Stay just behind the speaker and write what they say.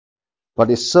But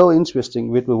it's so interesting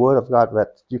with the Word of God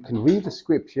that you can read the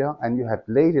Scripture and you have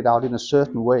laid it out in a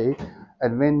certain way,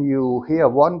 and when you hear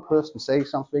one person say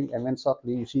something, and then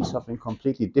suddenly you see something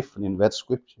completely different in that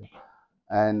Scripture.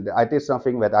 And I did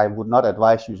something that I would not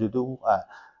advise you to do.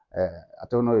 I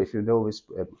don't know if you know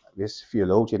this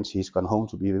theologian. He's gone home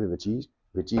to be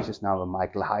with Jesus now,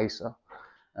 Michael Heiser.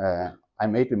 I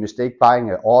made the mistake buying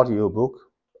an audio book.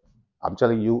 I'm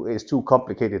telling you, it's too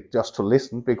complicated just to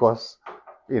listen because,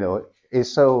 it's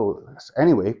so.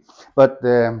 Anyway, but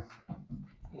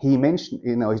he mentioned,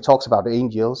 he talks about the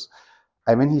angels,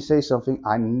 and when he says something,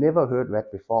 I never heard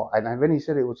that before, and when he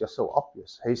said it was just so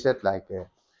obvious. He said like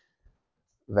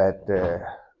that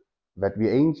that the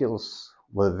angels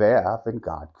were there when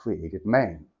God created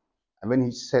man, and when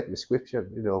he said the scripture,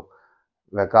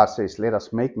 where God says, "Let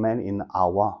us make man in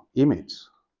our image."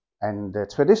 And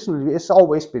traditionally, it's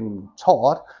always been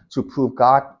taught to prove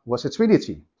God was a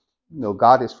Trinity.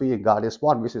 God is three and God is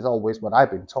one, which is always what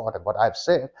I've been taught and what I've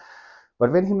said.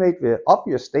 But when he made the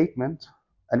obvious statement,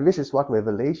 and this is what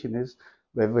revelation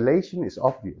is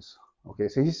obvious. Okay,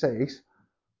 so he says,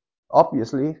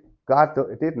 obviously, God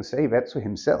didn't say that to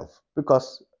himself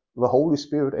because the Holy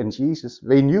Spirit and Jesus,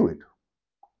 they knew it.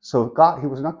 So God, he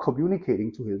was not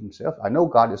communicating to himself. I know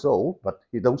God is old, but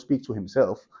he don't speak to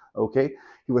himself. Okay,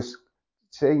 he was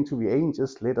saying to the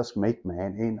angels, "Let us make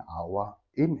man in our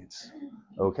image."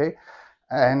 Okay,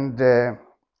 and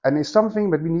and it's something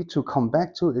that we need to come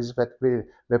back to is that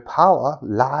the power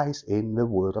lies in the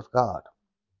Word of God.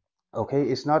 Okay,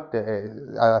 it's not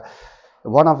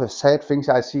one of the sad things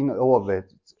I've seen over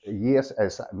the years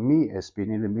as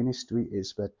being in the ministry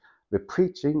is that the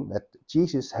preaching that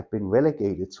Jesus had been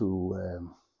relegated to.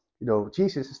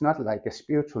 Jesus is not like a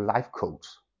spiritual life coach.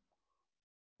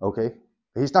 Okay,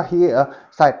 he's not here.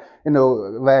 It's like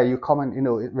where you come and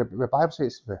the Bible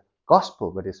says the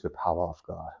gospel, but it's the power of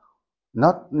God.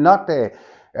 Not the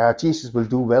Jesus will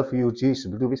do well for you,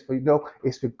 Jesus will do this for you. No,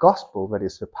 it's the gospel that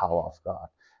is the power of God.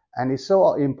 And it's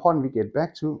so important we get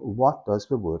back to what does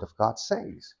the word of God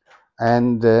says.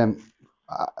 And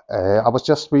I was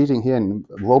just reading here in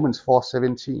Romans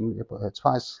 4:17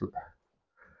 twice.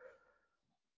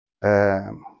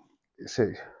 Um,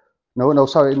 say, no,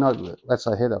 sorry, not that's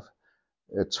ahead of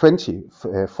 20.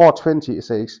 4:20 it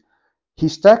says, "He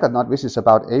staggered not," this is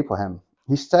about Abraham.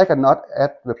 "He staggered not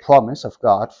at the promise of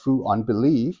God through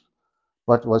unbelief,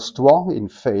 but was strong in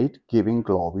faith, giving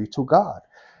glory to God."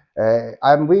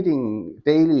 I'm reading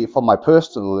daily for my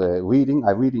personal reading.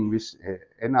 I'm reading this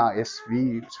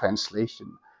NRSV translation,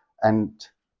 and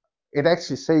it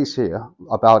actually says here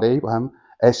about Abraham,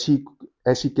 as he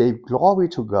gave glory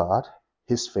to God,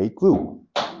 his faith grew.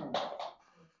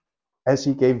 As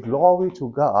he gave glory to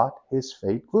God, his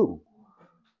faith grew.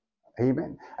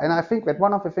 Amen. And I think that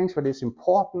one of the things that is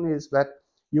important is that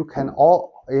we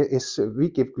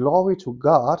give glory to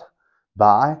God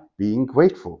by being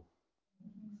grateful.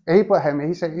 Abraham,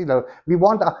 he said, we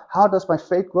wonder, how does my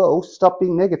faith grow? Stop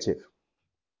being negative.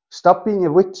 Stop being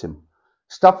a victim.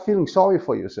 Stop feeling sorry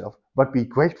for yourself, but be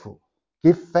grateful.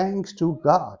 Give thanks to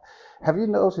God. Have you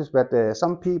noticed that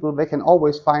some people, they can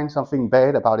always find something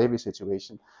bad about every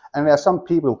situation, and there are some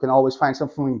people who can always find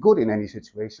something good in any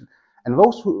situation. And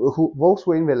those who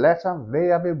are in the latter,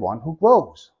 they are the one who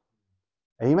grows.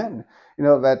 Amen.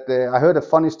 That I heard a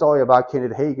funny story about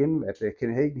Kenneth Hagin. That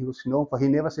Kenneth Hagin, he was known for he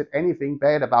never said anything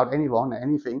bad about anyone or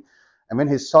anything. And when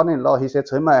his son-in-law, he said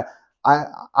to him,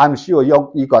 I'm sure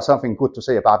you got something good to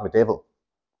say about the devil."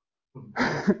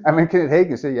 And when Kenneth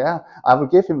Hagin said, "Yeah, I will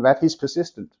give him that. He's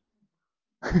persistent."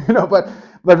 But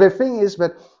the thing is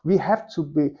that we have to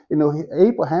be,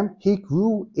 Abraham, he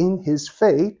grew in his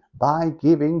faith by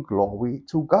giving glory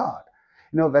to God.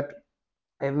 That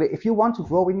if you want to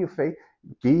grow in your faith,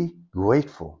 be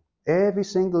grateful. Every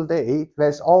single day,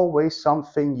 there's always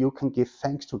something you can give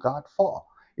thanks to God for.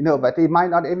 But it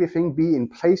might not everything be in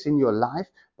place in your life,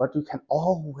 but you can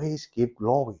always give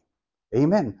glory.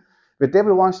 Amen. The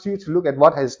devil wants you to look at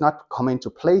what has not come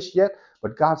into place yet,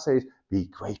 but God says, be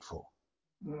grateful.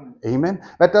 Amen.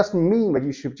 That doesn't mean that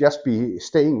you should just be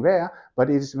staying there, but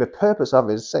it is the purpose of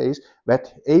it says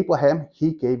that Abraham,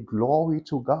 he gave glory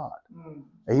to God.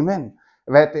 Amen.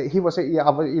 That he was, that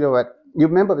you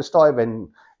remember the story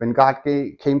when God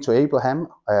came to Abraham,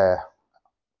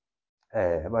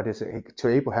 to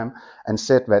Abraham and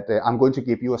said that I'm going to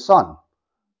give you a son,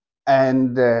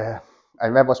 and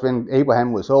that was when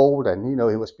Abraham was old and he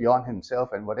was beyond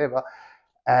himself and whatever,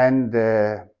 and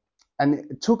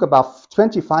it took about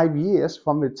 25 years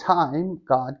from the time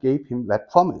God gave him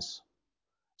that promise.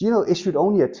 It should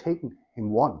only have taken him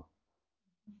one.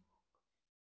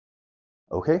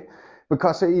 Okay,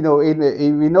 because we know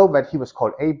that he was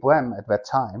called Abraham at that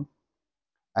time,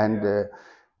 and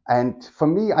and for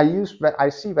me, I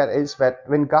see that is that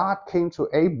when God came to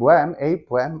Abraham,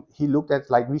 he looked at,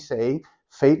 like we say,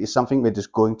 fate is something that is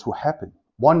going to happen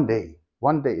one day.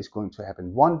 One day is going to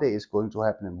happen. One day is going to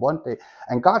happen, and one day,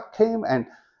 and God came and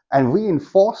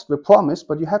reinforced the promise.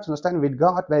 But you have to understand, with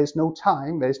God, there is no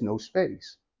time, there is no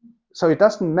space. So it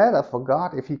doesn't matter for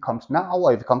God if he comes now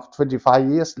or if he comes 25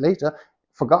 years later.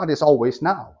 For God is always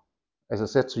now. As I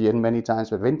said to Yen many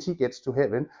times, but when she gets to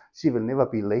heaven, she will never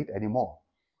be late anymore.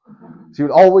 She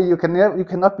will always, you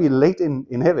cannot be late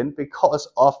in heaven because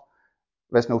of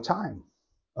there's no time.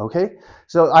 Okay,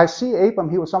 so I see Abram.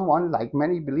 He was someone like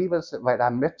many believers that I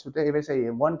met today. They say,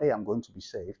 one day I'm going to be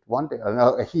saved, one day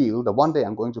healed, one day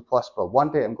I'm going to prosper,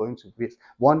 one day I'm going to be,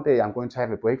 one day I'm going to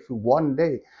have a breakthrough, one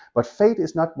day. But faith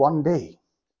is not one day.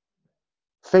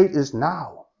 Faith is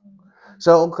now.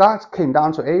 So God came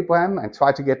down to Abraham and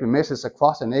tried to get the message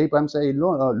across, and Abraham said,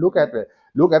 look at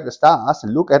the stars,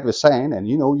 and look at the sand, and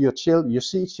your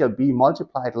seed shall be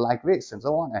multiplied like this, and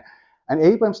so on. And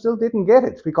Abraham still didn't get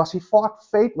it because he thought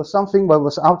faith was something that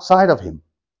was outside of him.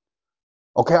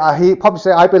 Okay, he probably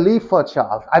said, I believe for a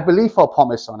child, I believe for a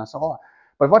promised son, and so on.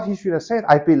 But what he should have said,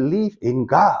 I believe in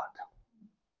God,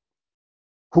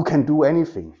 who can do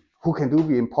anything, who can do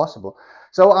the impossible.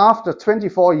 So after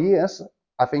 24 years,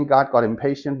 I think God got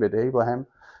impatient with Abraham.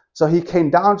 So he came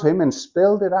down to him and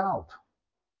spelled it out.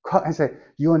 I said,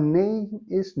 your name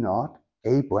is not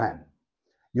Abraham.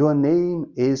 Your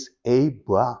name is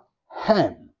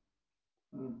Abraham.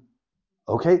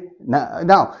 Okay?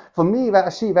 Now, for me, I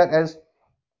see that as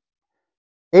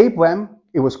Abraham,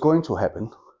 it was going to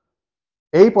happen.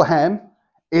 Abraham,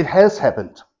 it has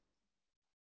happened.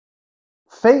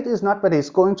 Faith is not that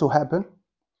it's going to happen.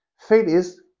 Faith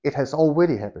is it has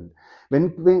already happened.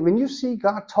 When you see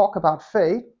God talk about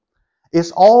faith,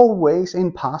 it's always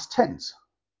in past tense.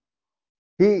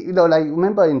 Like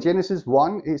remember in Genesis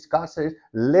 1, God says,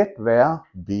 let there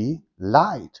be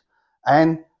light.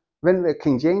 And when the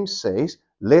King James says,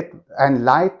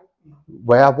 light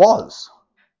where was,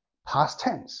 past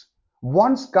tense.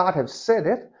 Once God has said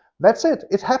it, that's it.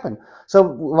 It happened. So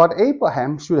what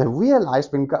Abraham should have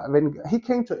realized when he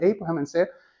came to Abraham and said,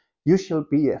 you shall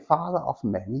be a father of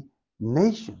many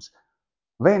nations.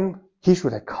 When he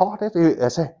should have caught it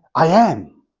and said, I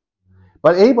am.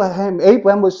 But Abraham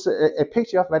was a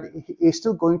picture of what he is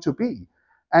still going to be.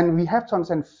 And we have to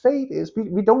understand faith is,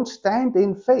 we don't stand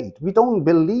in faith. We don't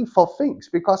believe for things,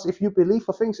 because if you believe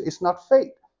for things, it's not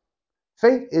faith.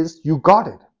 Faith is you got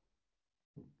it.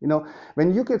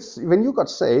 When you got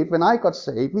saved, when I got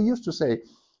saved, we used to say,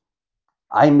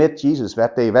 I met Jesus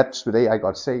that day, that's the day I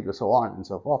got saved, and so on and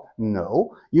so forth.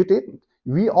 No, you didn't.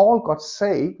 We all got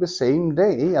saved the same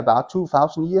day about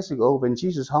 2,000 years ago when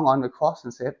Jesus hung on the cross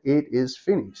and said, it is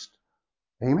finished.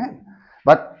 Amen.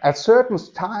 But at certain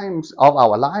times of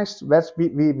our lives,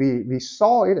 we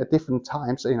saw it at different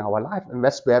times in our life, and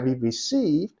that's where we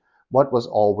received what was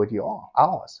already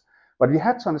ours. But we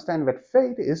have to understand that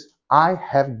faith is, I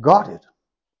have got it.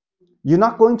 You're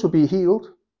not going to be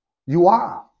healed. You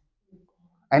are.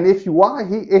 And if you are,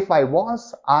 if I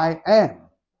was, I am.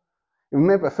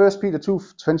 Remember 1 Peter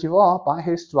 2:24, by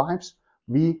his stripes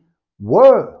we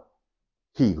were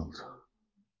healed.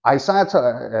 Isaiah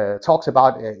talks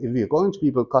about if we are going to be,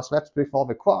 because that's before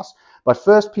the cross. But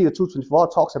 1 Peter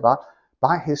 2:24 talks about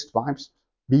by his stripes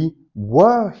we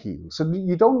were healed. So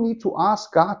you don't need to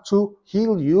ask God to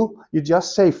heal you. You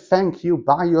just say, thank you,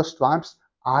 by your stripes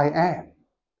I am.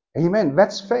 Amen.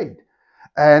 That's faith.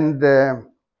 And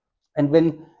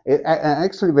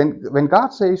actually when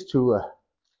God says to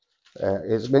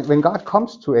when God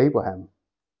comes to Abraham,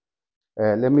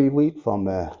 let me read from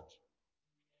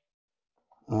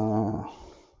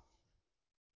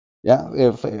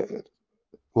if,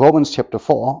 Romans chapter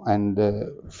 4 and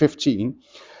 15.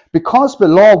 Because the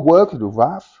law worketh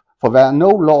wrath, for where no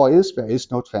law is, there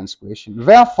is no transgression.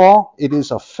 Therefore it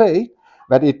is of faith,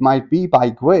 that it might be by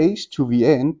grace to the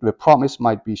end the promise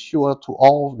might be sure to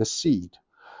all the seed,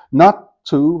 not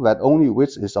to that only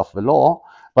which is of the law,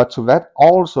 but to that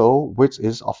also which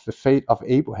is of the faith of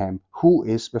Abraham, who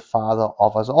is the father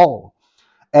of us all.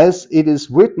 As it is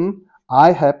written,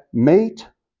 I have made,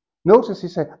 notice he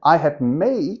said, I have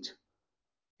made.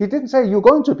 He didn't say you're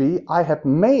going to be, I have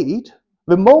made.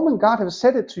 The moment God has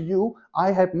said it to you,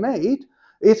 I have made,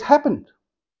 it happened.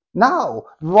 Now,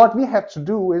 what we have to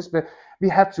do is that we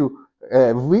have to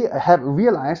have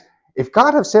realized, if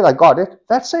God has said I got it,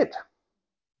 that's it.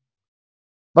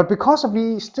 But because of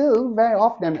we still very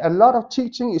often, and a lot of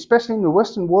teaching, especially in the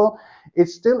Western world, it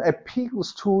still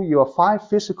appeals to your five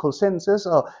physical senses,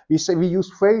 or we use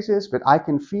phrases, but I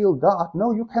can feel God.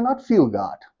 No, you cannot feel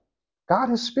God.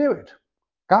 God is spirit.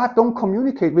 God don't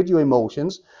communicate with your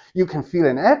emotions. You can feel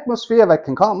an atmosphere that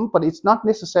can come, but it's not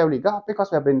necessarily God, because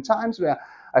there have been times where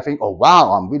I think, oh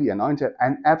wow, I'm really anointed,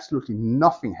 and absolutely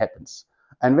nothing happens.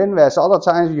 And then there's other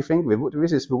times you think,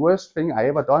 this is the worst thing I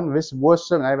ever done, this worst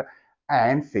sermon I ever,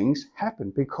 and things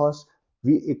happen because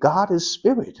God is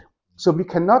spirit. So we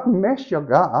cannot measure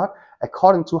God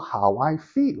according to how I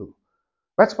feel.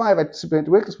 That's why at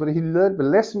Wigglesworth he learned the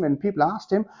lesson when people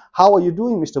asked him, "How are you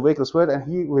doing, Mr. Wigglesworth?" And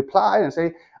he replied and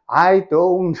say, "I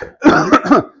don't,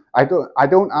 I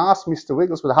don't ask Mr.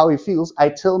 Wigglesworth how he feels. I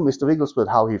tell Mr. Wigglesworth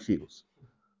how he feels."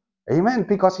 Amen.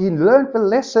 Because he learned the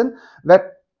lesson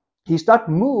that he's not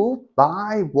moved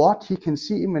by what he can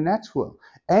see in the natural.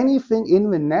 Anything in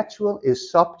the natural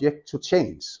is subject to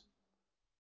change.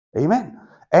 Amen.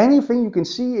 Anything you can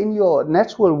see in your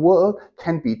natural world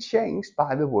can be changed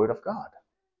by the word of God.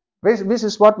 This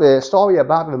is what the story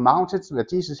about the mountains that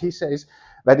Jesus, he says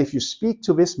that if you speak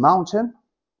to this mountain,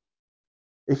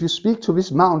 it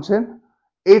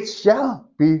shall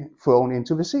be thrown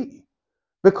into the sea.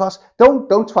 Because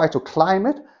don't try to climb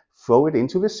it, throw it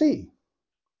into the sea.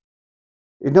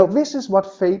 This is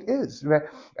what faith is.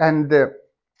 And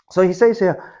so he says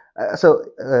here, so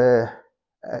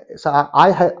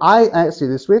I, as it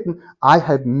is written, I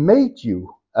have made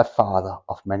you a father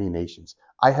of many nations.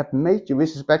 I have made you.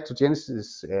 This is back to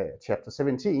Genesis chapter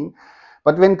 17.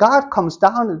 But when God comes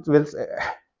down,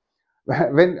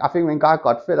 when God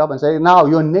got fed up and said, "Now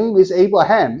your name is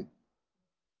Abraham,"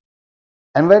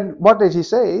 and what did He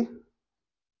say?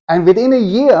 And within a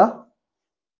year,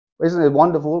 isn't it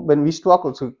wonderful? When we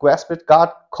struggle to grasp it,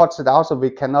 God cuts it out so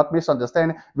we cannot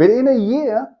misunderstand it. Within a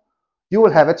year, you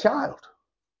will have a child.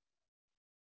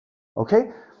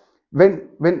 Okay?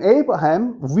 When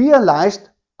Abraham realized,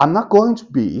 I'm not going to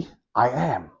be, I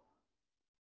am.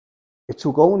 It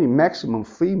took only maximum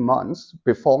 3 months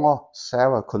before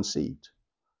Sarah conceived,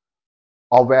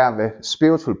 or where the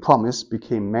spiritual promise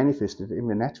became manifested in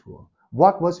the natural.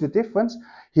 What was the difference?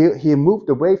 He moved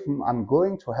away from I'm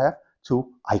going to have to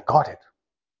I got it.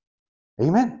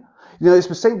 Amen. It's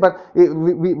the same, but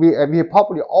we have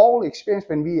probably all experienced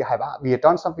when we have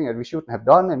done something that we shouldn't have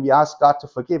done, and we ask God to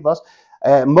forgive us.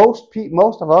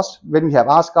 Most of us, when we have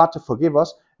asked God to forgive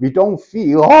us, we don't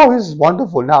feel, oh, this is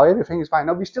wonderful now, everything is fine.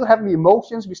 No, we still have the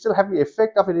emotions, we still have the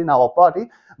effect of it in our body,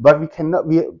 but we cannot.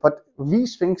 But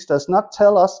these things does not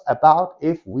tell us about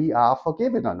if we are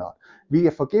forgiven or not. We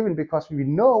are forgiven because we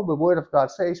know the Word of God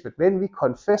says that when we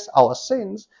confess our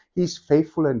sins, He's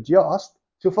faithful and just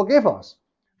to forgive us.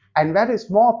 And that is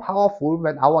more powerful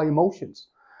than our emotions.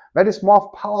 That is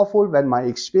more powerful than my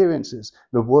experiences,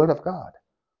 the Word of God.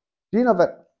 Do you know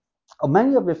that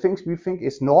many of the things we think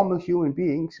is normal human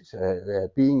beings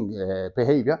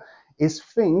behavior is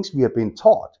things we have been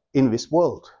taught in this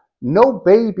world. No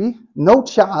baby, no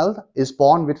child is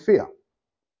born with fear.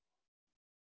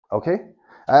 Okay?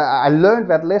 I learned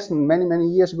that lesson many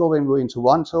years ago when we were in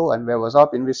Toronto and I was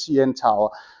up in the CN Tower.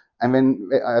 And when,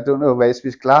 I don't know, there's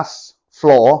this glass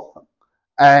floor,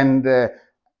 and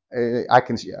I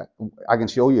can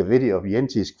show you a video of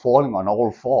Yentis falling on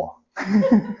all four.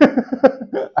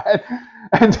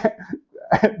 and,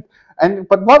 and,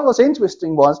 but what was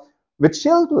interesting was the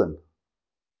children.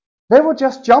 They were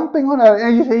just jumping on it,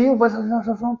 and you say,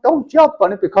 "Don't jump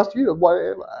on it because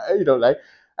like."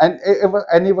 And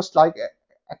it was like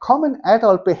a common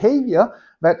adult behavior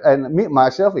that, and me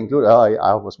myself included.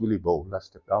 I was really bold. I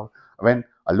stepped out. When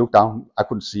I looked down, I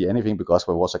couldn't see anything because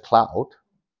there was a cloud,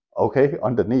 okay,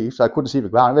 underneath, so I couldn't see the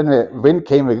ground. When the wind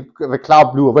came, the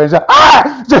cloud blew away. So,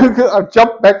 I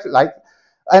jumped back like,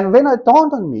 and when it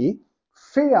dawned on me,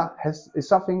 fear is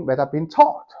something that I've been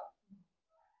taught.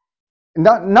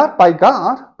 Not by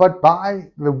God, but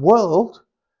by the world.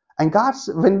 And God's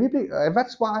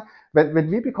that's why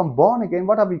when we become born again,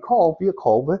 what are we called? We are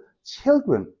called the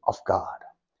children of God.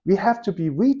 We have to be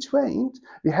retrained.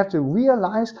 We have to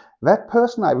realize that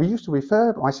person I used to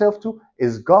refer myself to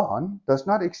is gone, does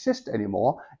not exist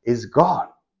anymore, is gone.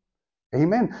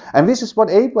 Amen. And this is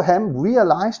what Abraham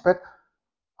realized, that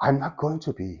I'm not going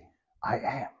to be. I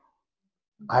am.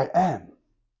 I am.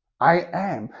 I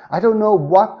am. I don't know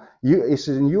what is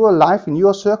in your life, in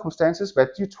your circumstances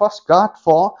that you trust God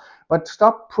for, but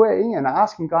stop praying and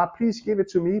asking God, please give it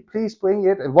to me, please bring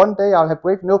it, and one day I'll have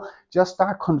breakthrough. No, just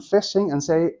start confessing and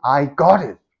say, I got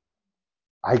it.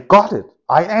 I got it.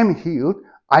 I am healed.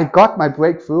 I got my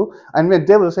breakthrough. And when the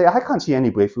devil say, I can't see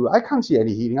any breakthrough, I can't see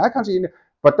any healing, I can't see any,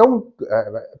 But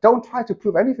don't try to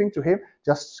prove anything to him.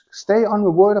 Just stay on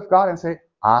the word of God and say,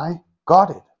 I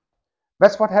got it.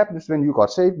 That's what happens when you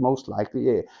got saved, most likely.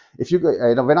 Yeah. If you,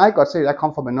 when I got saved, I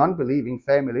come from a non-believing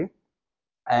family,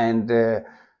 and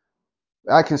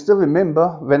I can still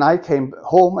remember when I came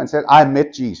home and said I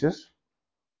met Jesus.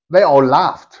 They all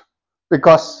laughed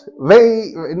because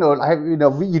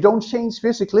you don't change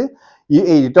physically,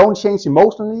 you don't change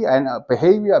emotionally and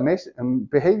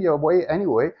behavior way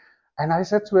anyway. And I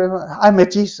said to him, I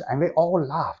met Jesus, and they all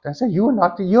laughed and said, you're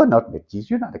not met Jesus,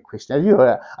 you're not a Christian,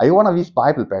 are you one of these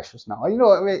Bible bashers now?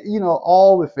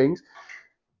 All the things.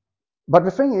 But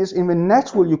the thing is, in the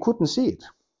natural, you couldn't see it,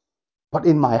 but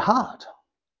in my heart,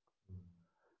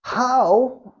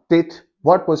 how did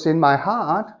what was in my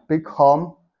heart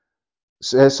become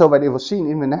so that it was seen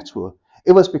in the natural?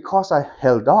 It was because I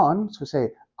held on to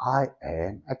say, I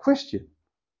am a Christian.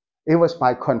 It was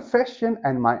my confession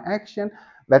and my action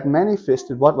that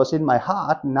manifested what was in my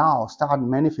heart, now started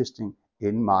manifesting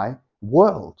in my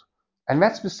world. And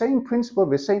that's the same principle,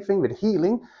 the same thing with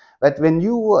healing. That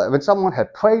when someone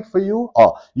had prayed for you,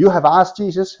 or you have asked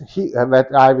Jesus that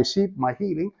I received my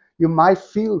healing, you might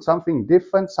feel something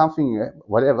different, something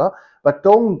whatever, but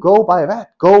don't go by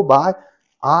that. Go by,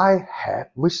 I have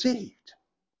received.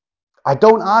 I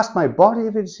don't ask my body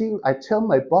if it's healed. I tell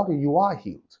my body, you are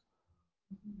healed.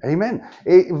 Amen.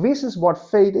 This is what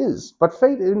faith is. But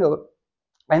faith,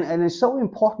 and it's so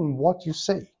important what you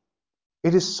say.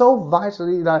 It is so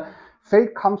vital that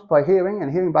faith comes by hearing,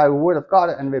 and hearing by the word of God.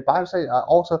 And the Bible says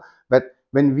also that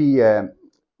when we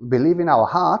believe in our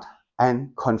heart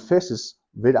and confesses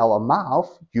with our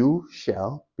mouth, you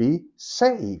shall be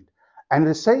saved. And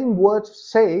the same word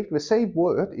saved, the same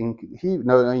word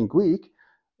in Greek,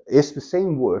 is the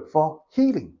same word for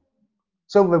healing.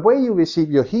 So the way you receive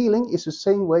your healing is the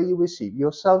same way you receive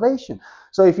your salvation.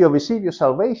 So if you receive your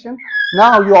salvation,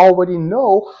 now you already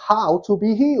know how to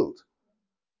be healed.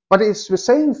 But it's the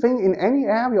same thing in any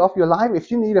area of your life.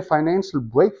 If you need a financial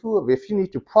breakthrough, if you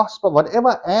need to prosper,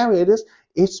 whatever area it is,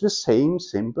 it's the same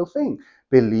simple thing.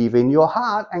 Believe in your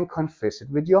heart and confess it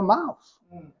with your mouth.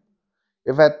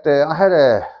 In fact, I had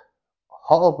a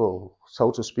horrible,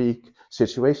 so to speak,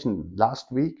 situation last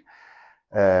week.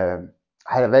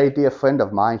 I had a very dear friend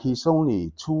of mine. He's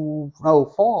only 2,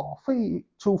 3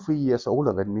 years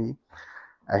older than me.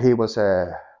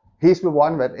 He's the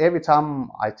one that every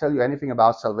time I tell you anything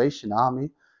about Salvation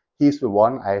Army, he's the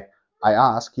one I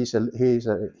ask. He was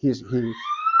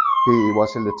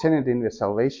a lieutenant in the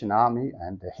Salvation Army,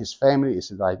 and his family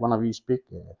is like one of these big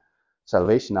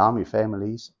Salvation Army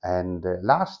families. And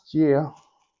last year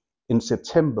in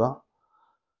September,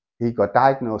 he got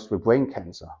diagnosed with brain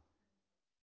cancer.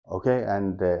 Okay,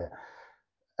 and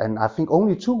I think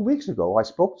only 2 weeks ago I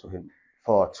spoke to him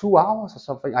for 2 hours or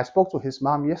something. I spoke to his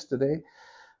mom yesterday,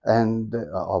 and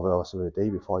or was it the day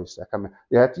before yesterday?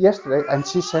 Yeah, yesterday, and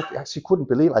she said she couldn't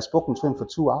believe I spoken to him for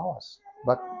 2 hours.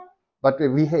 But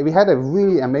we had a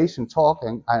really amazing talk,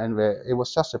 and it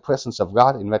was just the presence of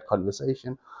God in that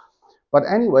conversation. But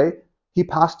anyway, he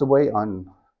passed away on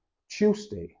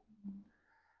Tuesday.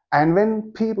 And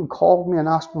when people called me and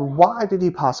asked me, why did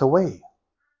he pass away?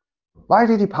 Why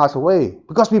did he pass away?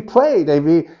 Because we prayed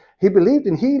and he believed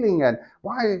in healing, and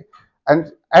why?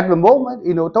 And at the moment,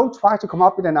 don't try to come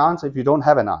up with an answer if you don't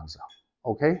have an answer.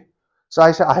 Okay? So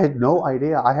I said, I had no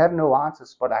idea. I have no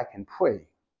answers, but I can pray.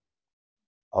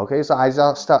 Okay, so I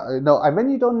just start, and when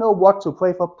you don't know what to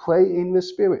pray for, pray in the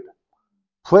Spirit.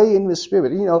 Pray in the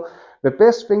Spirit. The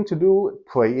best thing to do,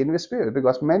 pray in the Spirit,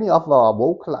 because many of our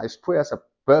vocalized prayers are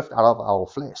birthed out of our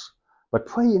flesh. But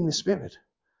pray in the Spirit.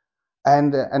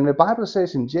 And the Bible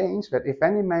says in James that if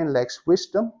any man lacks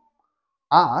wisdom,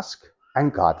 ask,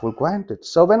 and God will grant it.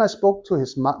 So when I spoke to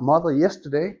his mother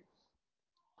yesterday,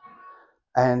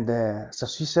 and so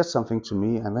she said something to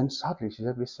me, and then suddenly she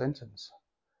said this sentence.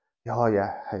 Oh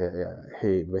yeah,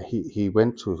 he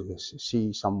went to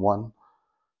see someone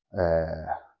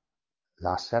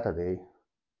last Saturday.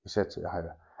 He said to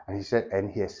her, and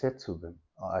he has said to them,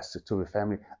 to the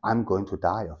family, I'm going to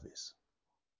die of this.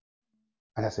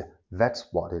 And I said, that's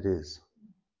what it is.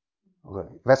 Okay,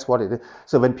 that's what it is.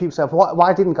 So when people say,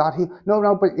 why didn't God heal?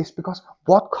 No, but it's because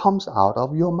what comes out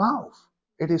of your mouth.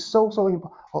 It is so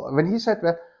important. When he said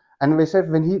that, and they said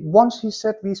once he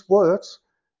said these words,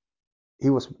 he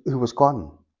was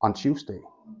gone on Tuesday.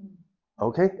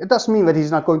 Okay, it doesn't mean that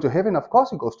he's not going to heaven. Of course,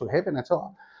 he goes to heaven and so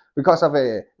on, because of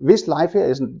this life here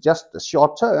isn't just a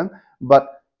short term. But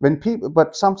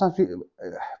sometimes people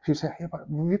say, yeah, but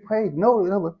we prayed.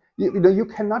 No, you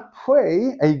cannot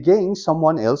pray against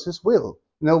someone else's will.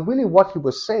 Really, what he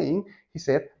was saying, he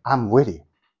said, I'm ready.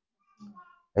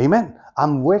 Amen.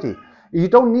 I'm ready. You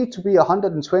don't need to be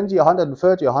 120,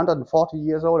 130, 140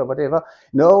 years old or whatever.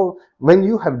 No, when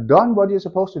you have done what you're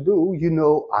supposed to do, you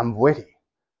know, I'm ready.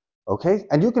 Okay?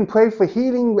 And you can pray for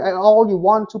healing all you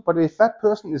want to, but if that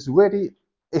person is ready,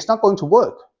 it's not going to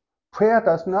work. Prayer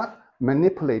does not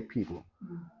manipulate people.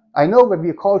 I know that we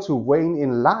are called to reign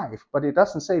in life, but it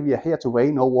doesn't say we are here to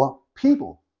reign over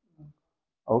people.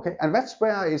 Okay? And that's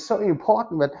where it's so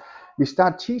important that we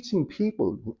start teaching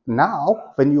people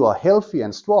now, when you are healthy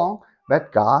and strong,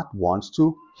 that God wants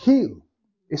to heal.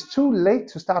 It's too late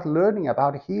to start learning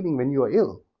about healing when you are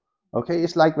ill. Okay?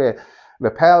 It's like the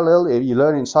parallel you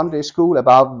learn in Sunday school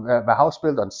about the house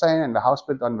built on sand and the house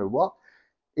built on the rock.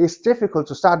 It's difficult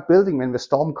to start building when the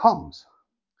storm comes.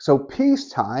 So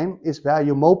peacetime is where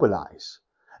you mobilize.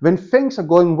 When things are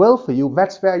going well for you,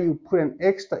 that's where you put an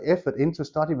extra effort into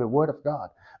study the Word of God.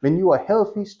 When you are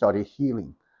healthy, study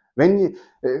healing.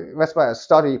 That's why I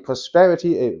study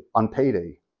prosperity on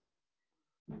payday.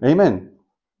 Amen.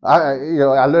 I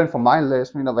learned from my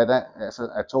lesson, as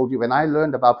I told you, when I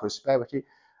learned about prosperity,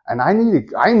 and I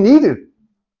needed,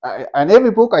 and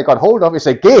every book I got hold of is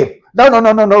a give. No, no,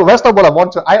 no, no, no. That's not what I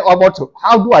want to. I want to.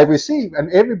 How do I receive? And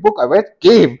every book I read,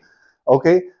 give.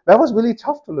 Okay, that was really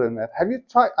tough to learn that. Have you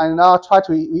tried? I now try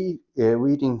to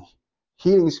reading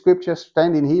healing scriptures,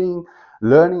 standing healing,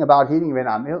 learning about healing when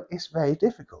I'm ill. It's very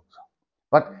difficult,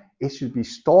 but it should be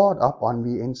stored up on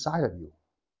the inside of you.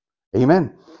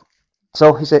 Amen.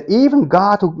 So he said, even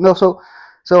God who no,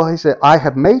 so he said, I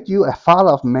have made you a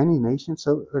father of many nations.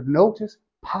 So notice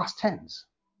past tense.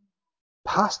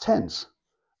 Past tense.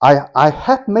 I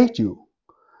have made you.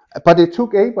 But it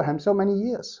took Abraham so many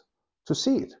years to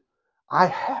see it. I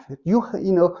have it. You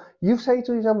say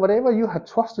to yourself, whatever you had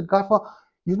trusted God for,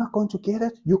 you're not going to get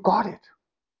it. You got it.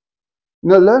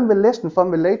 Learn the lesson from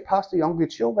the late Pastor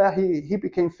Yonggi Cho, where he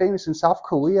became famous in South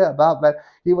Korea about that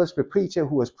he was the preacher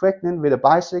who was pregnant with a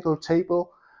bicycle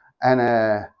table and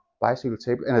a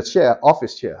chair,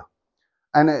 office chair.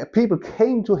 And people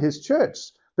came to his church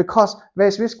because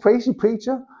there's this crazy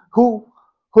preacher who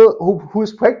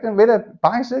is pregnant with a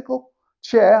bicycle,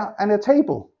 chair, and a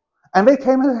table. And they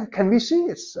came and, can we see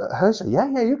it? I said, yeah,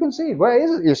 you can see it. Where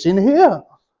is it? It's in here.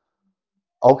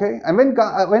 Okay. And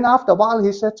when after a while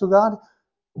he said to God,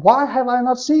 why have I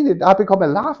not seen it? I become a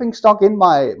laughing stock in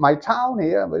my town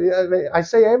here. I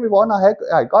say everyone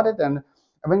I got it, and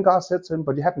when God said to him,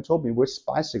 but you haven't told me which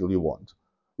bicycle you want.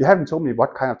 You haven't told me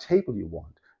what kind of table you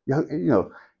want.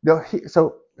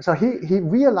 So he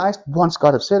realized once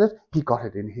God had said it, he got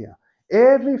it in here.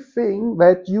 Everything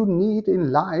that you need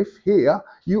in life here,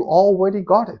 you already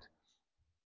got it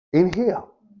in here.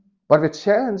 But the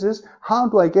challenge is, how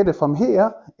do I get it from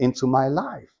here into my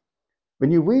life?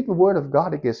 When you read the Word of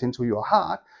God, it gets into your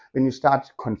heart. When you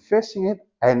start confessing it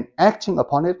and acting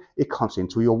upon it, it comes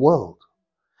into your world.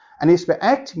 And it's the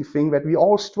acting thing that we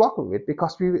all struggle with,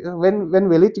 because when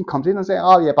religion comes in and say,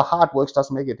 oh yeah, but hard work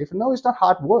doesn't make a difference. No, it's not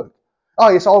hard work.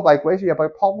 Oh, it's all by grace. Yeah,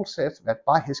 but Paul says that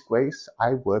by his grace,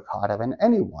 I work harder than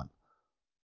anyone.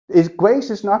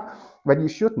 Grace is not that you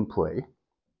shouldn't pray.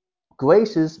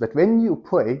 Grace is that when you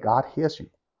pray, God hears you.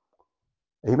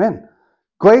 Amen.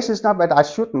 Grace is not that I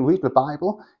shouldn't read the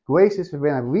Bible. Grace is that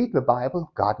when I read the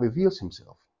Bible, God reveals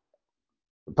himself.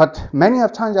 But many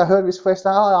of times I heard this phrase,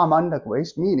 oh, I'm under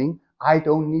grace, meaning I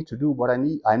don't need to do what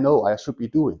I know I should be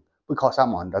doing because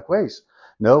I'm under grace.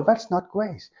 No, that's not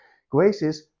grace. Grace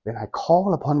is when I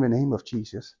call upon the name of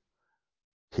Jesus,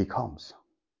 he comes.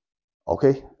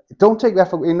 Okay? Don't take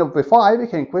that for, before I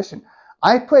became Christian,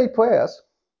 I prayed prayers.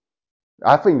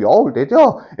 I think we all did.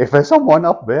 Oh, if there's someone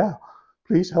up there,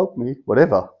 please help me,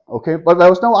 whatever. Okay, but there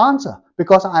was no answer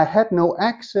because I had no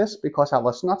access, because I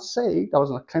was not saved. I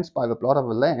was not cleansed by the blood of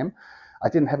the Lamb. I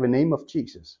didn't have the name of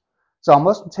Jesus. So I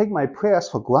mustn't take my prayers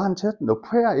for granted. No,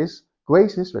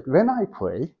 grace is that when I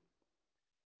pray,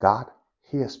 God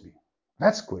hears me.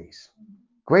 That's grace.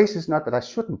 Grace is not that I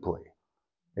shouldn't pray.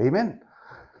 Amen.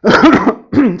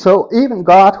 So even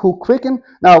God who quickened,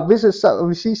 now this is,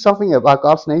 we see something about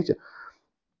God's nature.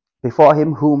 Before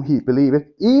him whom he believed,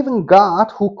 even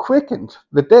God who quickened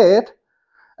the dead.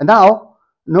 And now,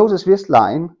 notice this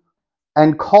line,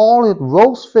 and call it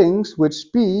those things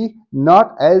which be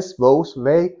not as those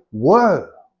they were.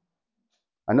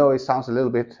 I know it sounds a little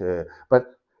bit,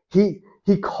 but he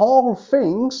called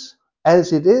things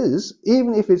as it is,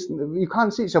 even if you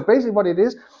can't see it. So basically what it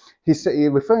is, he's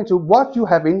referring to what you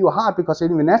have in your heart, because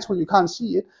in the natural you can't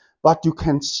see it, but you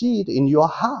can see it in your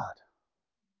heart.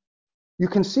 You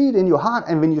can see it in your heart,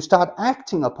 and when you start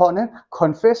acting upon it,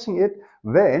 confessing it,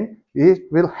 then it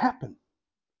will happen.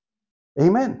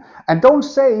 Amen. And don't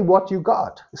say what you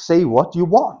got, say what you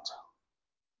want.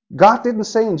 God didn't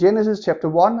say in Genesis chapter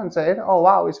 1 and said, oh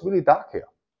wow, it's really dark here.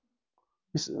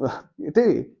 He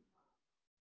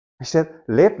said,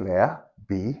 let there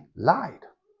be light.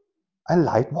 And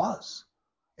light was.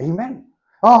 Amen.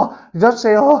 Oh, he doesn't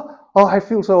say, oh, I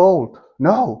feel so old.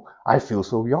 No, I feel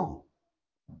so young.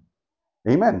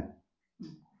 Amen.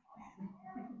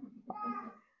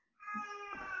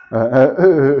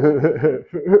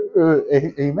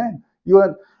 Amen.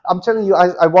 I'm telling you,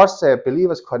 I watched a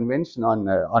Believers Convention on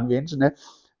the internet,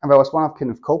 and there was one of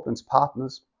Kenneth Copeland's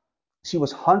partners. She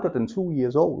was 102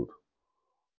 years old.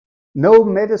 No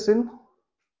medicine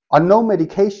or no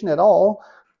medication at all,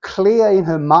 clear in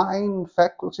her mind,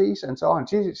 faculties, and so on.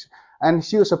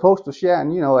 She was supposed to share,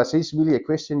 and as he's really a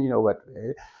Christian, what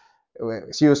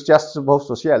she was just supposed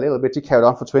to share a little bit. She carried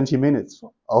on for 20 minutes,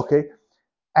 okay?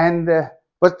 And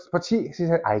but she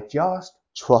said, I just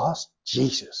trust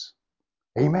Jesus.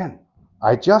 Amen.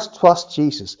 I just trust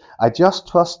Jesus. I just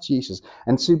trust Jesus.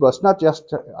 And she was not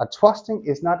just trusting.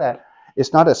 It's not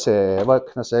as what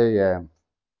can I say?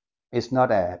 It's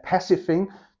not a passive thing.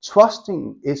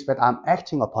 Trusting is that I'm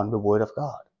acting upon the word of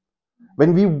God.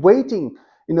 When we waiting,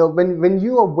 when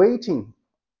you are waiting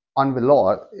on the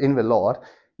Lord, in the Lord,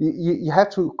 you have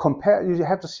to compare, you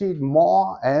have to see it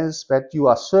more as that you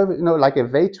are serving, like a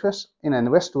waitress in a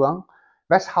restaurant.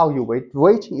 That's how you wait.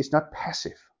 Waiting is not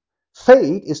passive.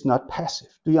 Faith is not passive.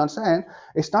 Do you understand?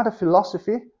 It's not a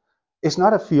philosophy. It's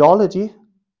not a theology.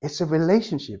 It's a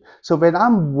relationship. So when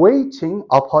I'm waiting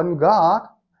upon God,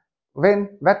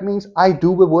 then that means I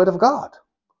do the word of God.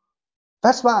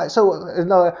 That's why. So,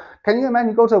 can you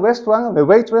imagine you go to a restaurant and the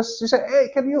waitress, she say,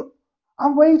 hey,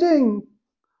 I'm waiting.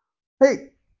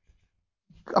 Hey,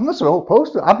 I'm not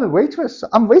supposed to. I'm the waitress.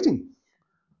 I'm waiting.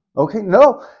 Okay,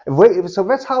 no. So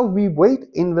that's how we wait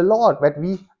in the Lord. That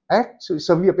we act.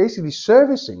 So we are basically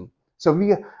servicing. So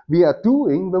we are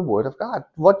doing the word of God.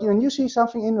 When you see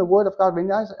something in the word of God,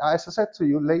 as I said to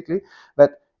you lately,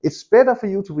 that it's better for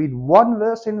you to read one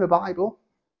verse in the Bible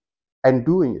and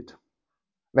doing it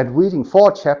than reading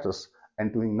 4 chapters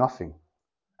and doing nothing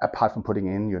apart from putting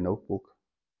it in your notebook.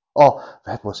 Oh,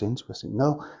 that was interesting.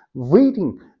 No,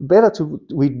 better to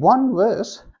read one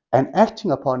verse and acting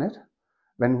upon it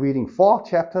than reading 4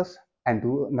 chapters and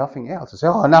do nothing else. Say,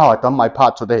 oh, now I've done my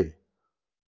part today.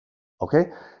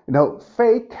 Okay?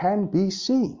 Faith can be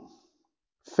seen.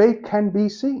 Faith can be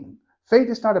seen. Faith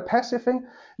is not a passive thing.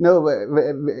 No,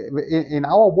 in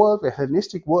our world, the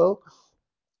Hellenistic world,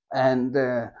 and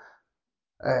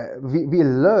we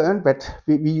learn that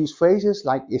we use phrases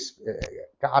like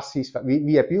God sees.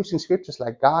 We are using scriptures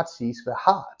like God sees the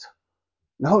heart.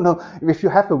 No. If you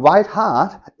have the right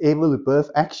heart, it will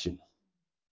birth action.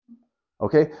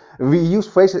 Okay. We use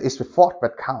phrases. It's the thought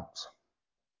that counts.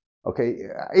 Okay.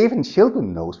 Even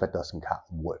children knows that doesn't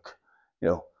work.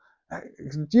 Do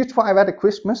you try that at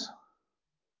Christmas?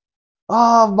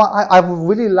 Oh, I would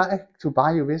really like to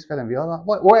buy you this, that, and the other.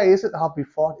 Where is it? Oh,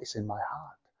 before it's in my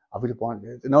heart. I really want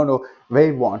it. No.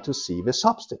 They want to see the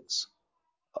substance.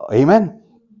 Amen.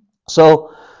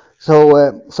 So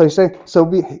you say,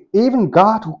 even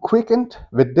God who quickened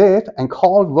the dead and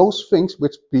called those things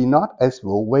which be not as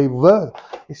though they were.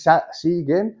 See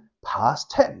again,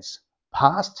 past tense.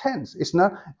 Past tense. It's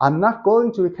not, I'm not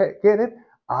going to get it.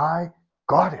 I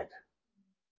got it.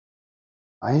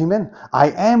 Amen. I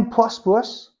am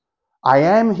prosperous. I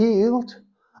am healed.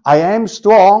 I am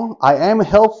strong. I am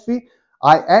healthy.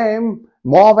 I am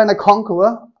more than a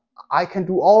conqueror. I can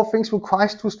do all things through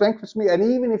Christ who strengthens me. And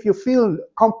even if you feel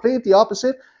completely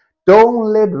opposite, don't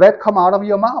let that come out of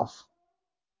your mouth.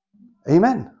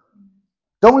 Amen.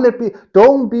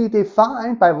 Don't be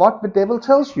defined by what the devil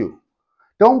tells you.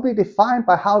 Don't be defined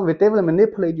by how the devil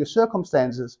manipulates your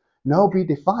circumstances. No, be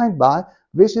defined by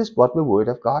this is what the word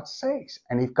of God says.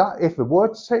 And if the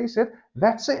word says it,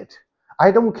 that's it. I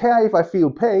don't care if I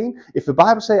feel pain. If the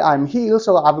Bible says I'm healed,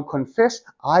 so I will confess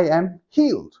I am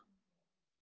healed.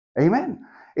 Amen.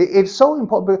 It's so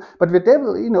important. But the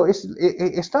devil,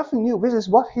 it's nothing new. This is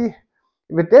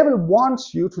the devil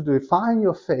wants you to define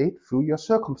your faith through your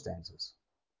circumstances.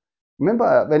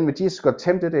 Remember when Jesus got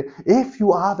tempted, if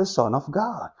you are the Son of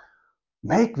God,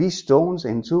 make these stones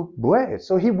into bread.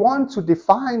 So he wants to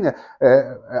define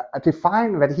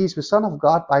that he's the Son of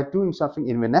God by doing something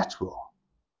in the natural.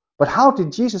 But how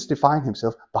did Jesus define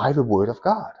himself? By the word of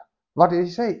God. What did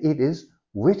he say? It is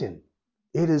written.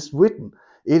 It is written.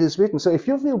 It is written. So if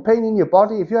you feel pain in your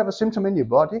body, if you have a symptom in your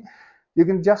body, you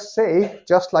can just say,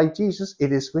 just like Jesus,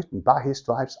 it is written, by his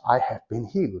stripes I have been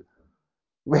healed.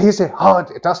 When he said, oh,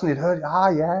 doesn't it hurt?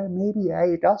 Yeah, maybe, yeah,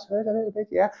 it does hurt a little bit,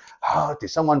 yeah. Oh, did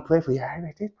someone pray for you? Yeah,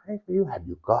 I did pray for you. Have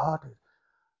you got it?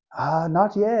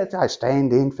 Not yet. I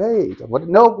stand in faith. But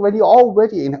no, when you're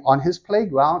already on his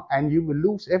playground and you will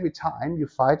lose every time you're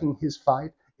fighting his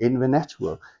fight in the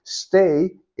natural.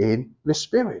 Stay in the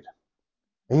spirit.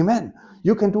 Amen.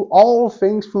 You can do all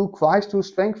things through Christ who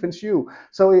strengthens you.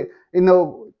 So,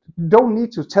 don't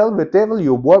need to tell the devil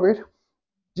you're worried.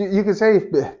 You can say,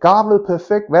 God will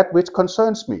perfect that which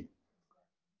concerns me.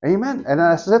 Amen. And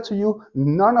as I said to you,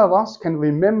 none of us can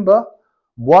remember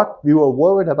what we were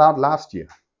worried about last year.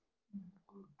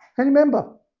 Can you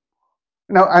remember?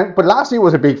 But last year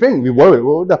was a big thing. We worried.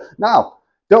 Well, now,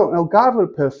 don't know. God will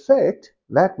perfect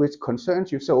that which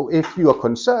concerns you. So if you are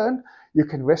concerned, you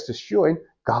can rest assured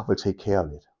God will take care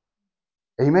of it.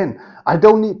 Amen.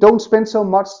 Don't spend so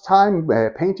much time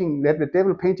painting, let the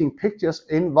devil painting pictures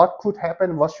in what could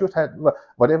happen, what should happen,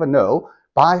 whatever. No,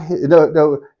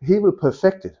 he will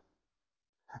perfect it.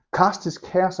 Cast his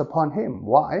cares upon him.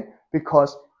 Why?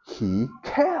 Because he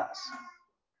cares.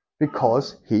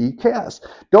 Because he cares.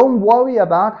 Don't worry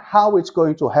about how it's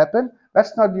going to happen.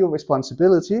 That's not your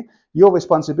responsibility. Your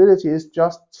responsibility is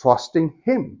just trusting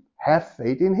him. Have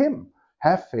faith in him.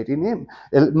 Have faith in him.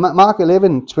 Mark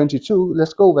 11:22.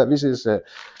 Let's go there. This is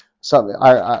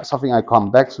something I come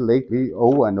back to lately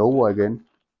over and over again.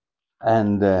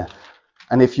 And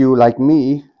if you like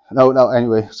me, no.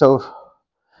 Anyway, so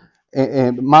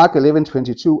Mark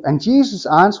 11:22. And Jesus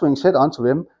answering said unto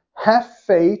them, have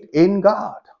faith in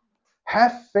God.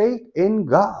 Have faith in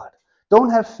God. Don't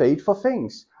have faith for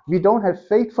things. We don't have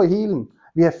faith for healing.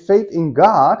 We have faith in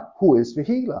God, who is the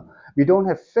healer. We don't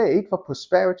have faith for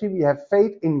prosperity. We have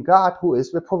faith in God, who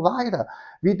is the provider.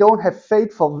 We don't have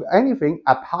faith for anything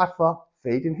apart from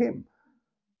faith in Him.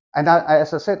 And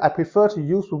as I said, I prefer to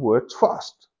use the word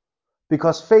trust,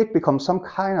 because faith becomes some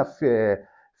kind of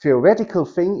theoretical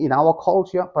thing in our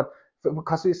culture, but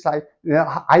because it's like,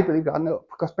 I believe God. No,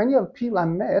 because many of the people I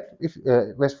met, if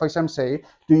for example say,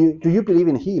 do you believe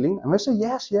in healing? And they say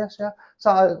yes. So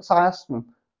I ask them,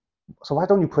 so why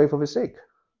don't you pray for the sick?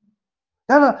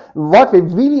 No. What we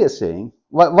really are saying,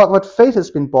 what faith has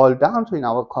been boiled down to in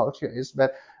our culture is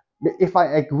that if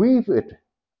I agree with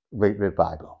the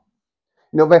Bible,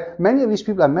 many of these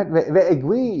people I met, they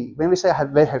agree when we say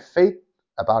they have faith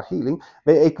about healing.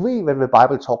 They agree when the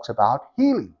Bible talks about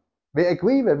healing. They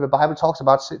agree when the Bible talks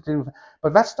about,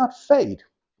 but that's not faith.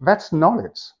 That's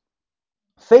knowledge.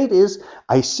 Faith is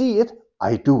I see it,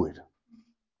 I do it.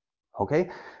 Okay.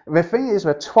 The thing is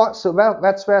that trust. So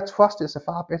that's where trust is a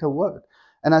far better word.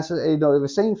 And I said, the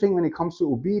same thing when it comes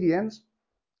to obedience.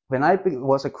 When I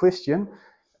was a Christian,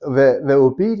 the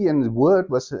obedient word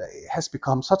has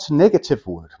become such a negative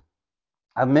word.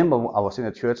 I remember I was in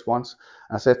a church once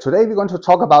and I said, today we're going to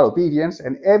talk about obedience,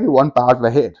 and everyone bowed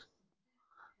their head.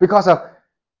 Because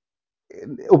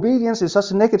obedience is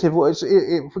such a negative word.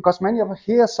 Because many of us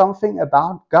hear something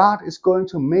about God is going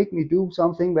to make me do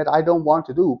something that I don't want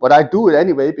to do, but I do it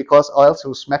anyway because or else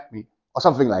he'll smack me or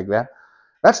something like that.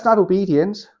 That's not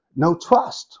obedience. No,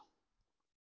 trust.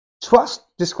 Trust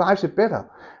describes it better.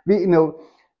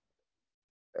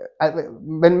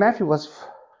 When Matthew was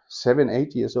 7,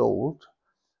 8 years old,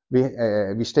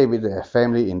 we stayed with a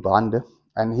family in Brande,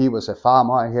 and he was a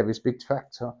farmer. He had this big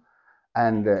tractor,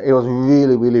 and it was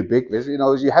really, really big.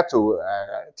 You had to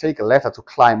take a ladder to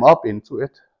climb up into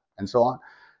it, and so on.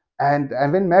 And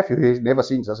when Matthew, he's never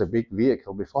seen such a big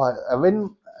vehicle before. And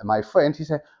when my friend, he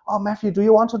said, "Oh, Matthew, do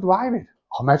you want to drive it?"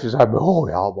 Oh, Matthew said, "Oh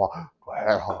yeah,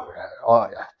 oh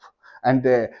yeah."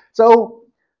 And so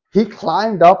he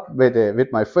climbed up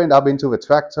with my friend up into the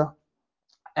tractor,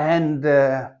 and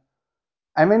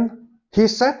he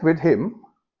sat with him,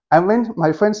 and when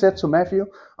my friend said to Matthew,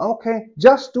 okay,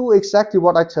 just do exactly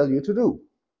what I tell you to do.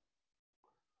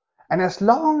 And as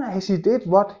long as he did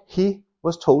what he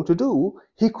was told to do,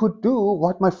 he could do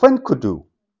what my friend could do.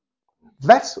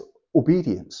 That's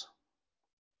obedience.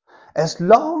 As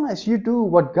long as you do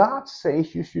what God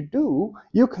says you should do,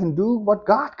 you can do what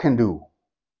God can do.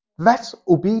 That's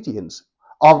obedience.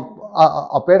 Or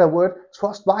a better word,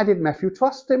 trust. Why did Matthew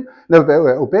trust him? No,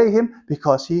 obey him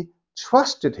because he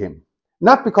trusted him.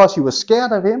 Not because he was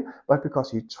scared of him, but because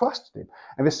he trusted him.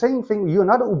 And the same thing, you're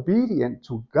not obedient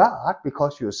to God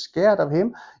because you're scared of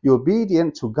him. You're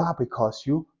obedient to God because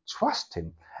you trust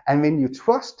him. And when you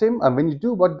trust him, and when you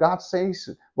do what God says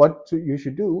you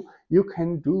should do, you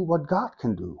can do what God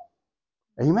can do.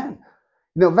 Amen.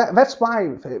 That's why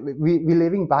we're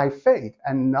living by faith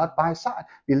and not by sight.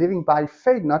 We're living by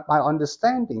faith, not by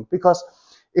understanding. Because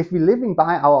if we're living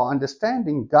by our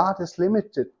understanding, God is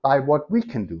limited by what we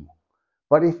can do.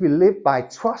 But if we live by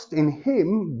trust in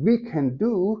Him, we can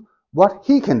do what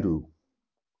He can do.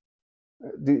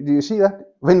 Do you see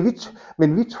that?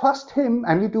 When we trust Him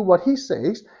and we do what He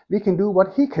says, we can do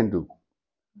what He can do.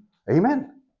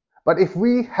 Amen. But if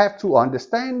we have to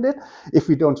understand it, if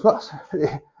we don't trust,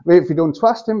 if we don't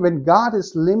trust Him, then God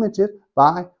is limited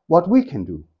by what we can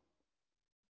do.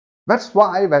 That's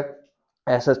why that,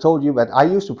 as I told you, that I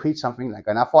used to preach something like,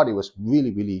 and I thought it was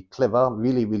really, really clever,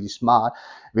 really, really smart,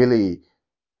 really.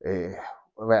 Uh,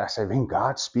 where I say, when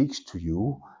God speaks to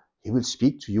you, He will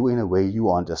speak to you in a way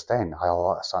you understand.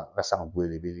 Oh, that sounds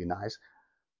really, really nice.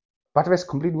 But that's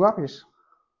complete rubbish.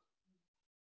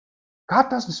 God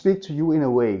doesn't speak to you in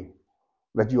a way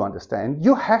that you understand.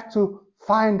 You have to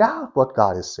find out what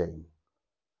God is saying.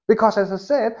 Because as I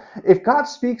said, if God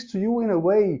speaks to you in a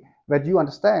way that you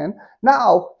understand,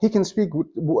 now He can speak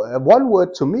one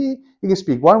word to me, He can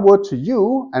speak one word to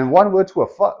you, and one word to a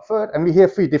third, and we hear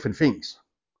three different things.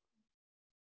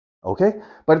 Okay?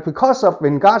 But because of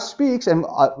when God speaks, and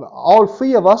all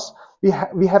three of us, we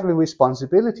have a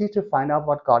responsibility to find out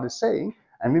what God is saying,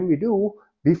 and when we do,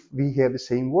 we hear the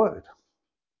same word.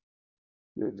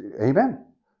 Amen.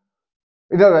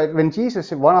 You know, right, when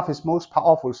Jesus, in one of his most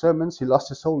powerful sermons, he lost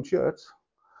his whole church.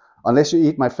 Unless you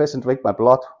eat my flesh and drink my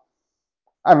blood.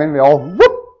 I mean, we're all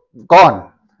whoop,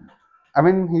 gone. I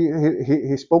mean,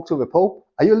 he spoke to the Pope.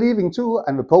 Are you leaving too?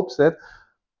 And the Pope said,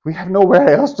 we have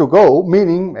nowhere else to go,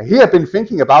 meaning he had been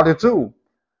thinking about it too.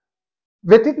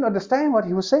 They didn't understand what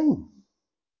he was saying,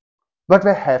 but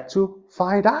they had to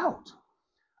find out.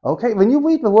 Okay, when you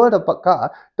read the Word of God,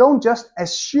 don't just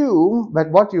assume that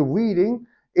what you're reading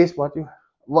is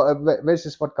this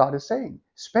is what God is saying.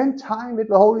 Spend time with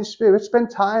the Holy Spirit. Spend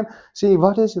time seeing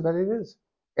what is it that it is.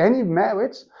 Any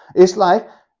marriage is like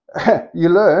you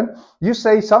learn. You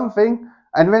say something,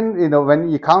 and when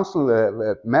you counsel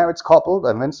a marriage couple,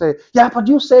 and then say, "Yeah, but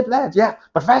you said that. Yeah,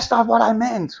 but that's not what I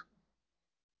meant."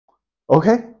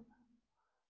 Okay,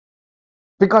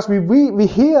 because we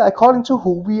hear according to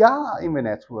who we are in the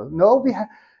natural. No,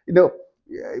 you know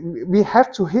we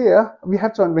have to hear. We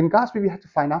have to when God speaks, we have to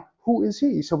find out who is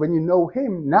He. So when you know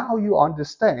Him, now you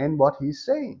understand what He's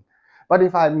saying. But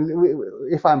if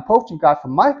I'm approaching God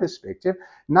from my perspective,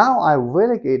 now I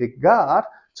relegated God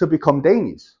to become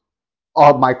Danish,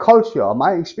 or my culture, or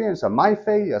my experience, or my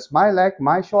failures, my lack,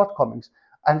 my shortcomings,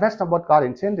 and that's not what God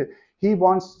intended. He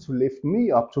wants to lift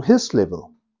me up to His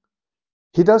level.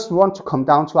 He doesn't want to come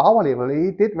down to our level.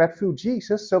 He did that through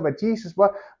Jesus, so that Jesus,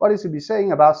 what is he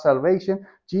saying about salvation?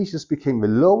 Jesus became the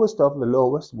lowest of the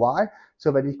lowest. Why?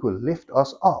 So that he could lift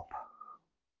us up.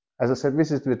 As I said,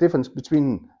 this is the difference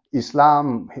between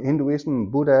Islam,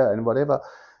 Hinduism, Buddha, and whatever.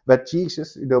 That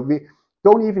Jesus, we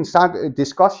don't even start a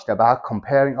discussion about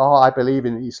comparing, oh, I believe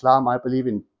in Islam, I believe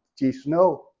in Jesus.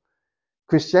 No.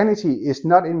 Christianity is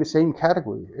not in the same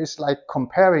category. It's like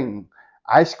comparing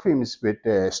ice creams with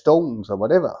stones or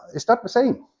whatever. It's not the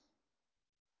same.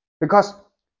 Because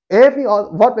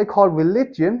what they call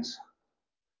religions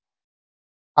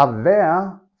are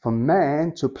there for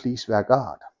man to please their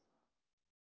God.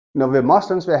 The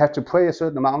Muslims, they have to pray a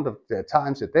certain amount of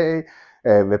times a day.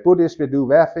 The Buddhists, they do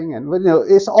their thing. And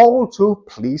it's all to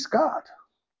please God.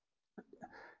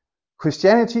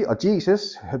 Christianity or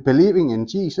Jesus, believing in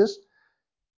Jesus,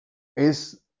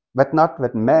 is but not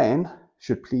that man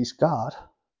should please God.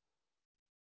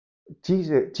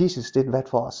 Jesus did that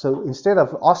for us. So instead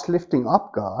of us lifting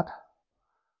up God,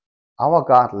 our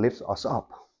God lifts us up.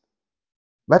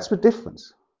 That's the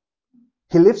difference.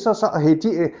 He lifts us up.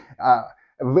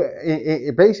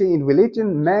 Basically, in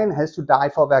religion, man has to die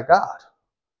for their God.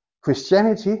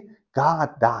 Christianity,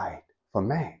 God died for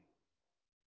man.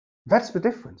 That's the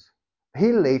difference.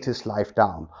 He laid his life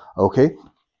down. Okay?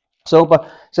 So, but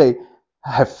say,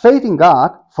 have faith in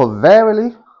God, for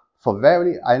verily,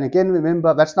 and again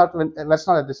remember, that's not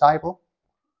a disciple.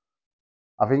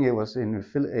 I think it was in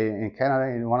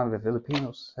Canada, in one of the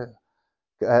Filipinos.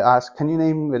 Asked, can you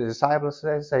name the disciples?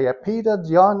 Say, Peter,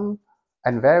 John,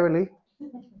 and verily.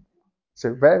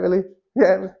 So verily,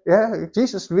 yeah.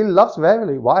 Jesus really loves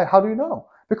verily. Why? How do you know?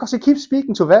 Because he keeps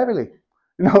speaking to verily.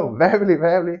 Verily,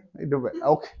 verily.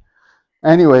 Okay.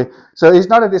 Anyway, so it's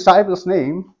not a disciple's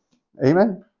name.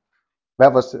 Amen.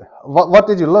 That was what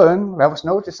did you learn? There was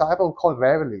no disciple called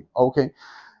verily. Okay.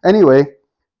 Anyway,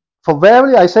 for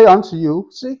verily I say unto you,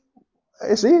 see,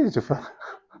 it's easy to find.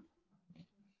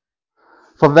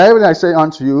 For verily I say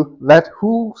unto you, that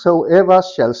whosoever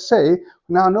shall say,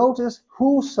 now notice,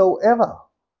 whosoever.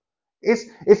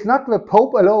 It's not the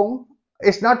Pope alone.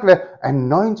 It's not the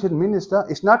anointed minister.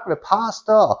 It's not the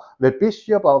pastor, the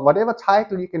bishop, or whatever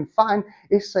title you can find.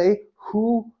 It's say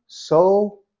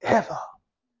whosoever.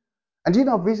 And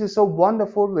this is so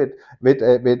wonderful with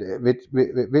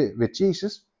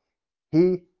Jesus.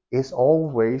 He is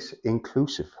always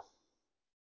inclusive.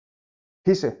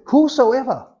 He said,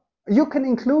 whosoever. You can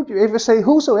include you. If you say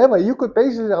whosoever, you could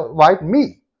basically write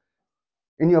me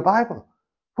in your Bible.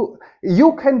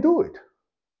 You can do it.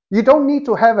 You don't need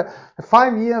to have a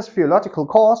 5 years theological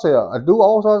course or do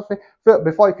all sorts of things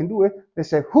before you can do it. They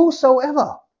say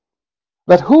whosoever.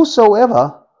 But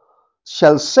whosoever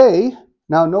shall say,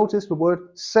 now notice the word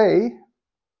say,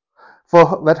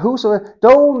 for that whosoever,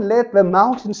 don't let the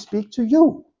mountain speak to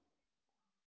you.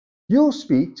 You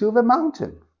speak to the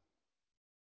mountain.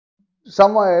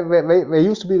 Somewhere there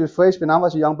used to be the phrase when I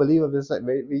was a young believer.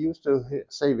 We used to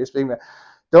say this thing: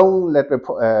 "Don't let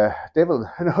the devil,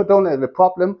 don't let the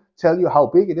problem tell you how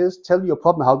big it is. Tell your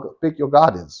problem how big your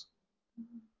God is."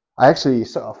 I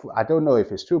don't know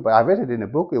if it's true, but I read it in a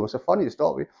book. It was a funny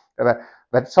story that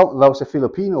there was a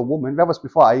Filipino woman. That was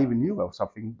before I even knew there was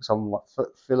somewhat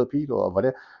Filipino or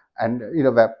whatever. And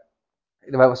that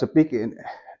there was a big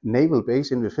naval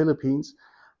base in the Philippines,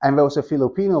 and there was a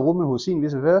Filipino woman who seen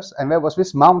this verse, and there was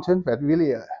this mountain that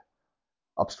really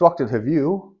obstructed her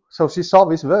view. So she saw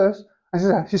this verse,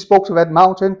 and she spoke to that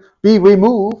mountain, "Be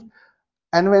removed."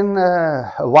 And when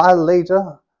a while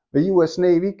later, the U.S.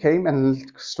 Navy came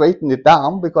and straightened it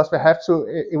down because they had to.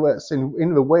 It was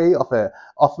in the way of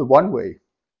the one way.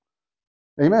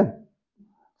 Amen.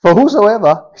 For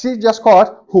whosoever, she just called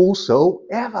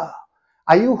whosoever.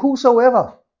 Are you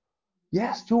whosoever?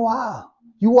 Yes, you are.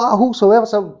 You are whosoever.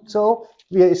 So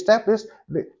we established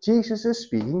that Jesus is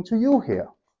speaking to you here.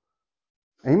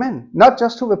 Amen. Not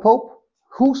just to the Pope.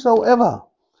 Whosoever.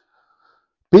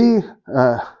 Be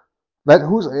that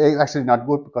who's actually not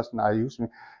good because now I use me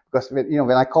because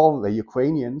when I call the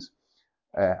Ukrainians,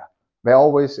 uh, they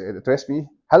always address me,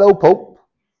 "Hello, Pope."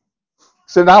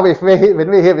 So now when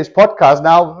we hear this podcast,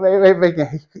 now they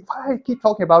why I keep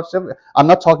talking about something. I'm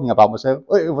not talking about myself.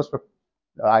 It was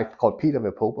I called Peter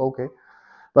the Pope. Okay.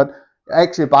 But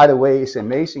actually, by the way, it's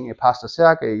amazing in Pastor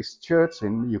Sergei's church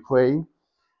in Ukraine,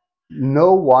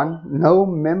 no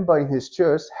member in his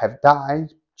church have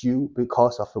died due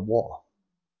because of the war.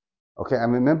 Okay, I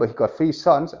remember he got 3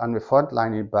 sons on the front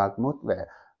line in Bakhmut, where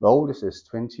the oldest is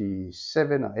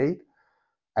 27 or 8,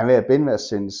 and they have been there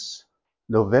since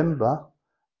November.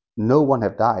 No one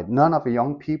have died. None of the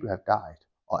young people have died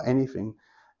or anything.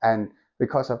 And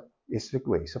because of it's the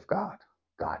grace of God.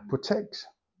 God protects.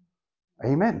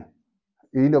 Amen.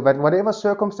 That whatever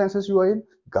circumstances you are in,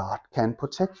 God can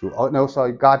protect you. Oh, no,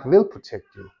 sorry, God will protect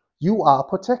you. You are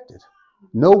protected.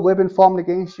 No weapon formed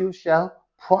against you shall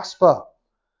prosper.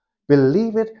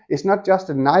 Believe it. It's not just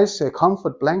a nice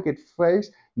comfort blanket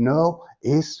phrase. No,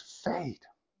 it's faith.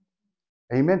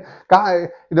 Amen. God,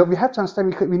 we have to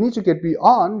understand we need to get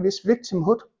beyond this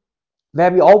victimhood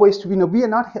where we always, we are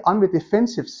not on the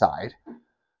defensive side.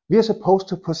 We are supposed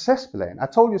to possess the land. I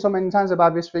told you so many times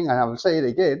about this thing, and I will say it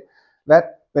again,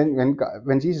 that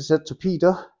when Jesus said to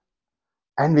Peter,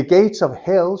 "And the gates of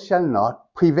hell shall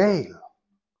not prevail."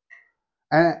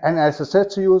 And as I said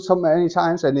to you so many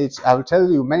times, and I will tell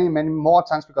you many, many more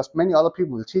times because many other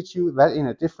people will teach you that in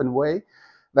a different way,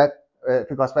 that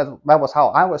because that was how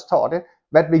I was taught it,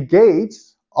 that the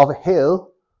gates of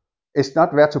hell is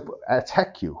not there to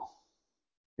attack you.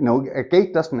 A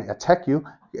gate doesn't attack you.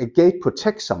 A gate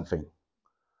protects something.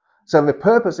 So the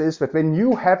purpose is that when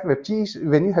you have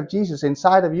Jesus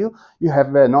inside of you, you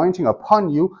have the anointing upon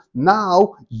you.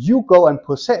 Now you go and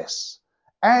possess,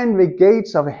 and the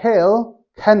gates of hell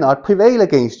cannot prevail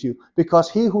against you,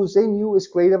 because he who's in you is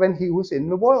greater than he who's in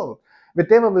the world. The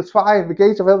devil will try, the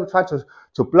gates of hell will try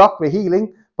to block the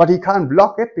healing, but he can't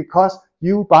block it because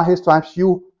you, by his stripes,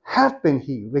 you have been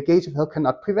healed. The gates of hell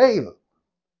cannot prevail.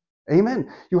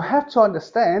 Amen. You have to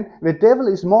understand the devil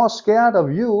is more scared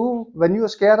of you than you are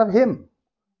scared of him.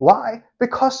 Why?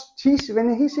 Because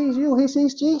when he sees you, he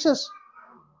sees Jesus.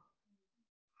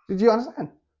 Did you understand?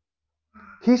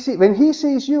 When he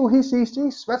sees you, he sees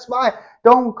Jesus. That's why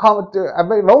don't come.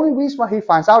 The only reason why he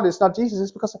finds out it's not Jesus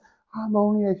is because I'm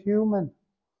only a human.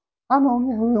 I'm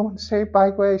only a human saved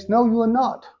by grace. No, you are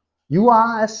not. You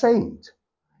are a saint.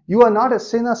 You are not a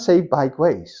sinner saved by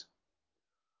grace.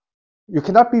 You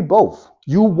cannot be both.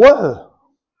 You were.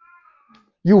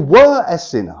 You were a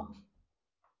sinner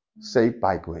saved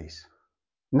by grace.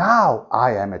 Now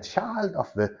I am a child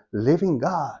of the living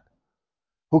God,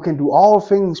 who can do all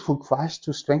things through Christ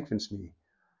who strengthens me,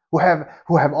 who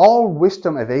have all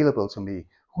wisdom available to me,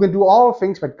 who can do all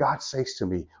things that God says to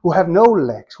me, who have no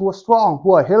legs, who are strong,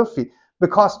 who are healthy,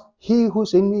 because he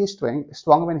who's in me is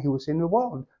stronger than he who's in the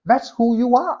world. That's who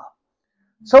you are.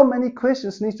 So many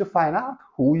Christians need to find out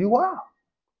who you are.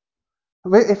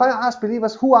 If I ask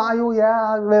believers, who are you?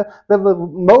 Yeah, the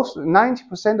most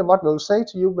 90% of what they'll say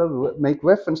to you will make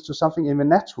reference to something in the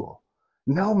natural.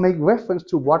 No, make reference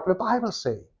to what the Bible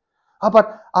say. Oh,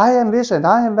 but I am this and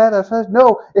I am that.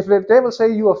 No, if the devil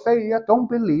say you are a failure, don't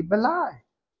believe the lie.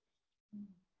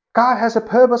 God has a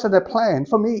purpose and a plan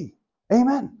for me.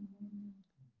 Amen.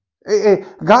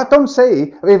 God don't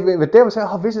say if the devil say,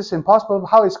 "Oh, this is impossible.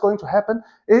 How it's going to happen?"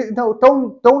 No,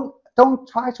 don't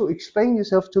try to explain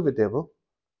yourself to the devil.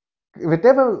 The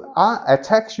devil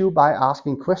attacks you by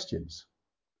asking questions.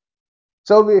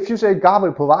 So if you say God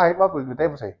will provide, what will the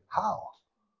devil say? How?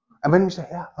 And when you say,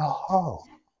 yeah, oh,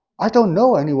 I don't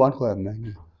know anyone who has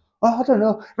money. Oh, I don't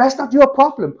know. That's not your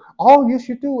problem. All you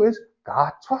should do is,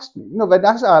 God, trust me. But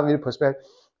that's our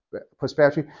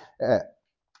prosperity. Uh,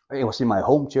 it was in my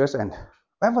home church, and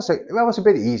that was a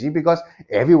bit easy because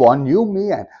everyone knew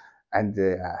me, and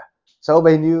so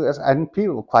they knew, and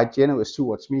people were quite generous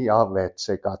towards me. Oh,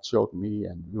 that God showed me,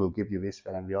 and we will give you this,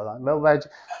 that, and the other. Well,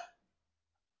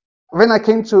 when I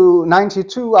came to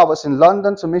 92, I was in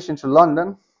London to mission to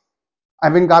London.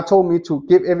 And when God told me to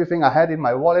give everything I had in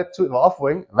my wallet to the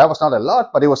offering, that was not a lot,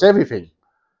 but it was everything.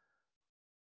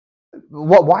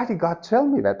 Why did God tell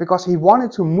me that? Because He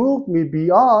wanted to move me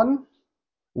beyond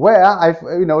where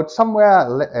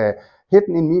somewhere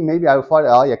hidden in me, maybe I thought,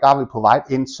 oh yeah, God will provide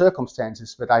in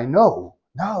circumstances that I know.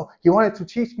 No, He wanted to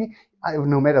teach me,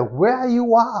 no matter where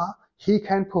you are, He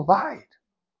can provide.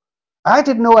 I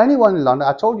didn't know anyone in London.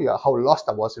 I told you how lost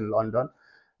I was in London.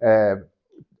 Uh,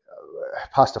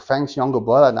 Pastor Frank's younger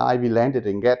brother and I, we landed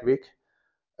in Gatwick.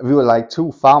 We were like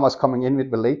two farmers coming in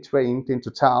with the late train into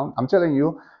town. I'm telling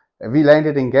you, we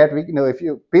landed in Gatwick. If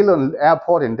you build an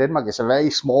airport in Denmark, it's a very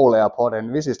small airport,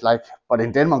 and this is like, but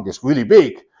in Denmark, it's really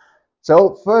big.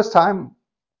 So first time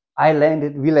we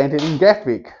landed in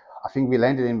Gatwick. I think we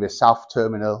landed in the South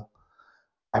Terminal,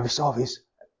 and we saw this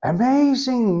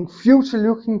amazing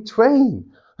future-looking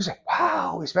train. We said,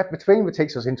 "Wow, is that the train that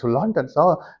takes us into London?"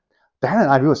 So Dan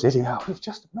and I, we were sitting there, we were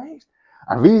just amazed.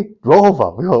 And we drove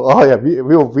over. We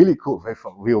were really cool.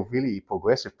 We were really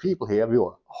progressive people here. We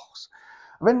were awesome.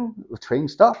 When the train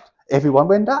stopped, everyone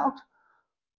went out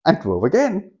and drove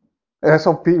again.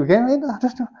 So people came in,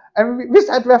 and we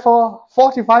sat there for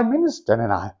 45 minutes, Dan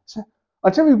and I,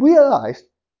 until we realized,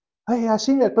 hey, I've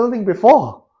seen that building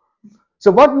before.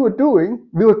 So what we were doing,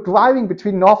 we were driving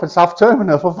between North and South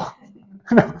Terminal for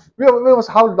it was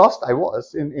how lost I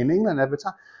was in England at the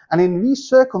time. And in these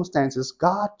circumstances,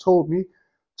 God told me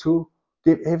to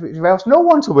there was no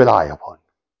one to rely upon.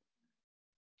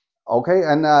 Okay,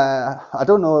 and I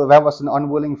don't know if that was an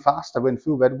unwilling fast I went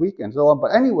through that week and so on.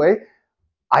 But anyway,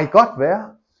 I got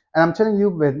there, and I'm telling you,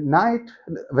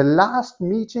 the last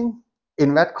meeting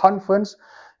in that conference,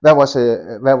 there was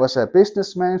a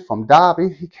businessman from Derby.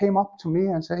 He came up to me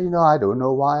and said, I don't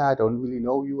know why, I don't really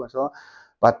know you and so on,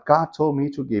 but God told me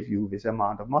to give you this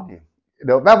amount of money.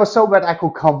 That was so that I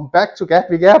could come back to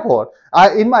Gatwick Airport.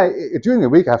 During the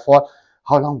week I thought,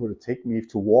 how long would it take me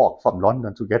to walk from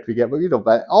London to Gatwick Airport?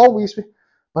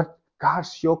 But God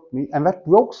showed me, and that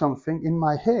broke something in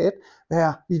my head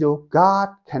where God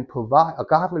can provide, or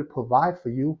God will provide for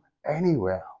you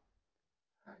anywhere.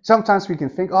 Sometimes we can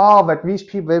think, oh, but these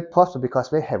people they prosper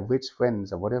because they have rich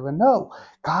friends or whatever. No,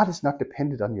 God is not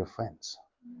dependent on your friends.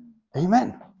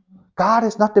 Amen. God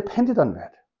is not dependent on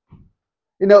that.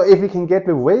 If we can get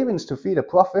the ravens to feed a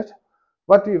prophet,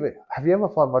 have you ever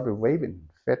thought what the raven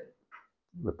fed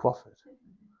the prophet?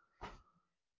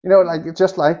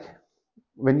 Just like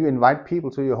when you invite people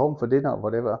to your home for dinner or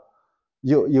whatever,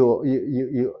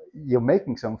 you're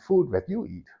making some food that you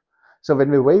eat. So when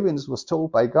the ravens was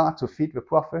told by God to feed the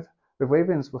prophet, the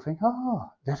ravens will think,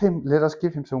 let us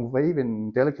give him some raven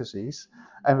delicacies,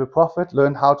 and the prophet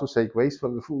learned how to say grace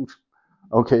for the food.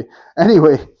 Okay.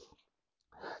 Anyway,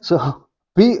 so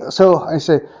I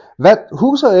say that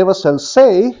whosoever shall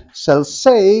say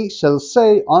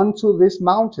unto this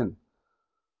mountain,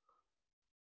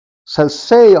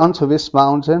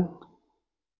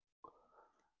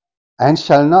 and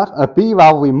shall not be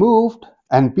thou removed,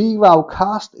 and be thou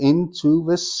cast into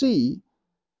the sea,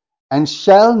 and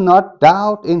shall not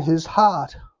doubt in his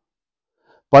heart,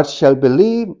 but shall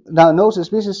believe. Now notice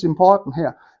this is important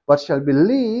here. But shall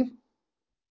believe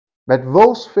that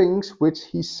those things which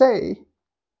he say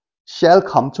shall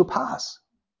come to pass.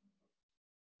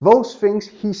 Those things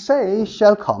he say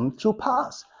shall come to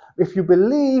pass. If you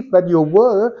believe that your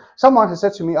word, someone has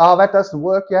said to me, "Oh, that doesn't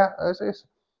work." Yeah,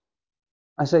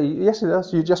 I say, yes, it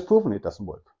does. You just proven it doesn't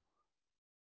work.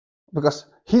 Because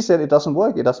he said it doesn't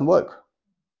work, it doesn't work.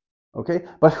 Okay?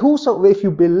 But if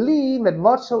you believe that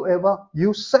whatsoever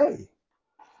you say,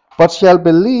 but shall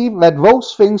believe that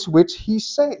those things which he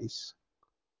says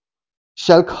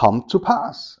shall come to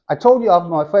pass. I told you of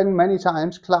my friend many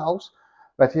times, Klaus,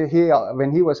 that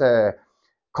when he was a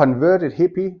converted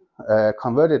hippie,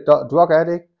 converted drug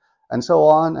addict, and so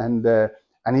on,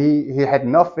 and he had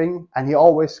nothing, and he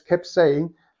always kept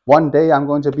saying, "One day I'm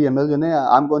going to be a millionaire.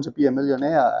 I'm going to be a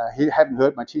millionaire." He hadn't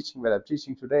heard my teaching that I'm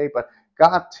teaching today, but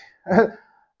God.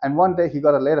 And one day he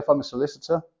got a letter from a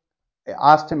solicitor,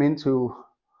 asked him into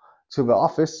to the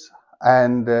office,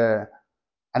 and uh,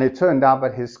 and it turned out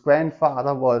that his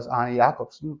grandfather was Arne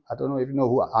Jacobsen. I don't know if you know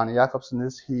who Arne Jacobsen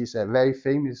is. He's a very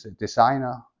famous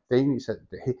designer, Danish.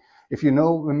 If you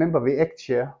know, remember the egg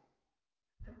chair?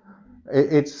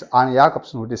 It's Arne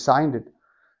Jacobsen who designed it.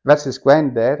 That's his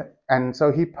granddad. And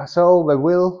so the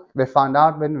will, they found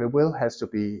out when the will has to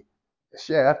be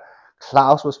shared,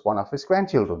 Klaus was one of his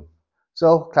grandchildren.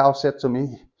 So Klaus said to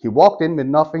me, he walked in with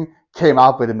nothing, came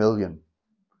out with 1 million.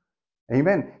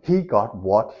 Amen. He got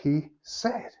what he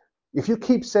said. If you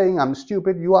keep saying I'm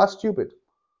stupid, you are stupid.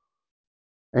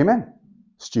 Amen.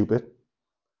 Stupid.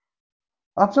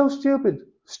 I'm so stupid.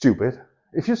 Stupid.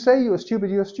 If you say you're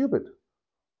stupid.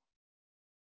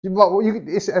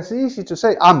 It's as easy to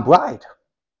say I'm bright.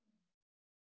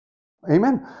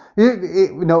 Amen.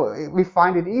 We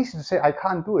find it easy to say I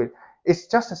can't do it. It's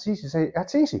just as easy to say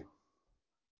that's easy.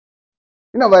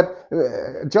 You know,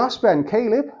 but Joshua and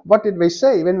Caleb, what did they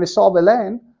say when they saw the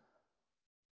land?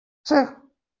 So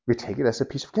we take it as a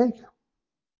piece of cake.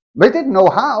 They didn't know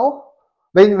how.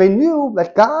 They knew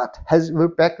that God will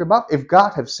back them up. If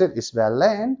God has said it's their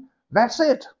land, that's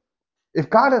it. If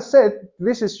God has said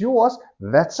this is yours,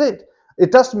 that's it.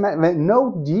 It doesn't matter.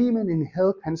 No demon in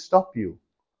hell can stop you.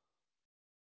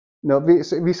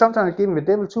 We sometimes give the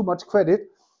devil too much credit.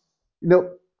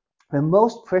 The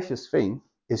most precious thing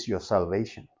is your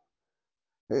salvation.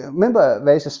 Remember,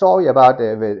 there's a story about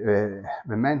the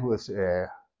man who is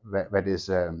that is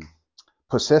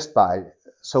possessed by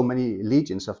so many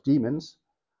legions of demons.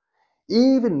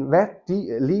 Even that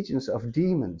legions of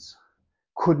demons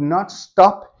could not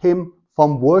stop him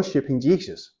from worshiping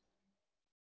Jesus.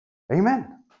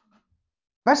 Amen.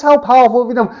 That's how powerful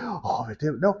we don't. Oh,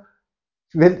 no.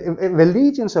 The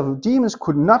legions of demons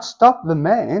could not stop the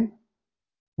man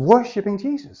worshiping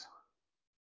Jesus.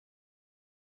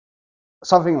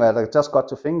 Something that I just got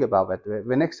to think about. That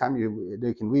the next time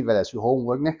you can read that as your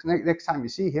homework. Next time you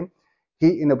see him,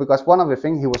 because one of the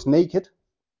things he was naked,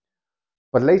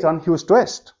 but later on he was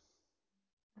dressed.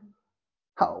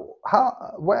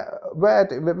 Where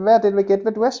did we get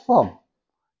the dress from?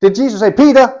 Did Jesus say,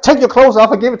 Peter, take your clothes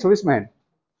off and give it to this man?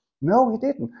 No, he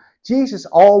didn't. Jesus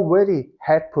already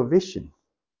had provision.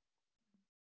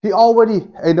 He already,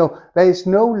 there is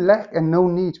no lack and no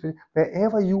need.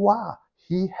 Wherever you are,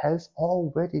 he has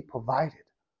already provided.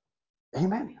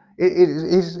 Amen. It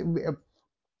is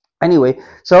anyway.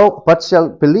 So, but shall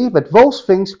believe that those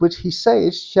things which he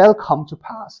says shall come to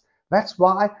pass. That's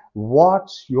why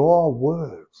watch your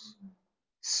words.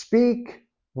 Speak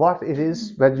what it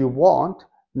is that you want,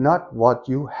 not what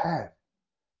you have.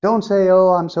 Don't say, "Oh,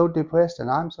 I'm so depressed and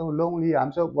I'm so lonely.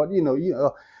 I'm so what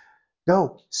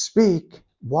No, speak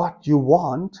what you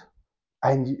want,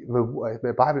 and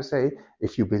the Bible say,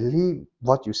 if you believe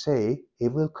what you say,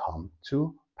 it will come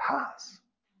to pass.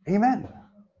 Amen.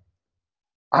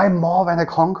 I'm more than a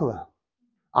conqueror.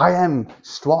 I am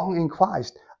strong in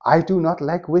Christ. I do not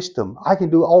lack wisdom. I can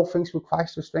do all things with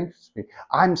Christ who strengthens me.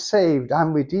 I'm saved.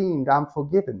 I'm redeemed. I'm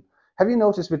forgiven. Have you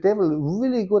noticed the devil is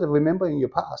really good at remembering your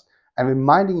past and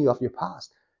reminding you of your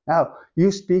past? Now,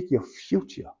 you speak your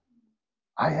future.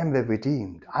 I am the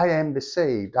redeemed. I am the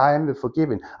saved. I am the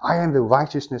forgiven. I am the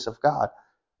righteousness of God.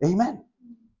 Amen.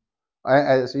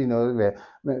 As you know,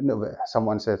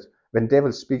 someone says, when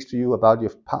devil speaks to you about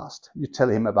your past, you tell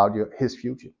him about his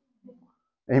future.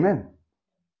 Amen.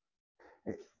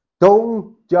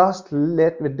 Don't just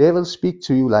let the devil speak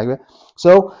to you like that.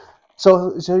 So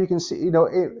you can see,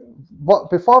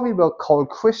 before we were called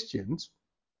Christians,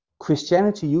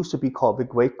 Christianity used to be called the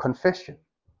Great Confession.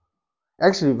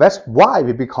 Actually, that's why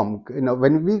we become,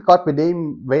 when we got the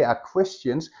name, they are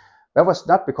Christians, that was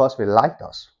not because they liked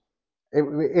us.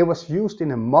 It was used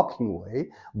in a mocking way.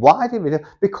 Why did we do?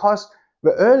 Because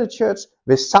the early church,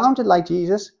 they sounded like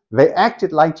Jesus, they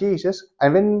acted like Jesus,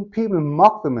 and when people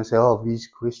mock them and say, "Oh, these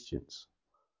Christians,"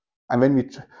 and when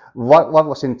what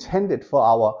was intended for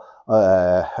our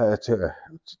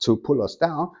to pull us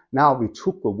down, now we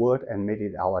took the word and made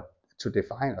it our to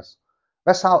define us.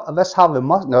 That's how the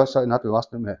Muslim, no, sorry, not the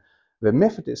Muslim, the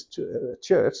Methodist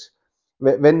church.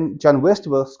 When John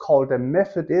Wesley was called a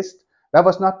Methodist, that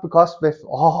was not because they,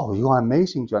 oh, you are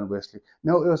amazing, John Wesley.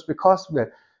 No, it was because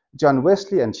John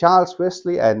Wesley and Charles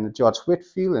Wesley and George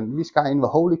Whitefield and this guy in the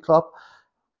Holy Club,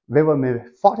 they were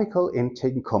methodical in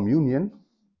taking communion.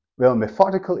 They were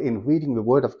methodical in reading the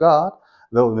Word of God.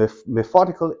 They were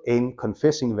methodical in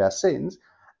confessing their sins.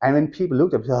 And when people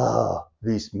looked at, oh,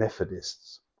 these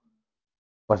Methodists.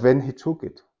 But when he took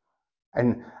it,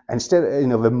 and instead,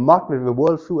 the mud that the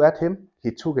world threw at him,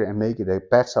 he took it and made it a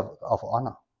badge of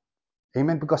honor.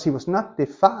 Amen. Because he was not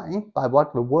defined by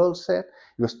what the world said.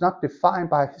 He was not defined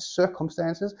by his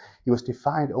circumstances. He was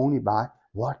defined only by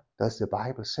what does the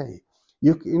Bible say.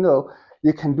 You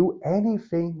can do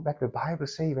anything that the Bible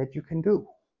says that you can do.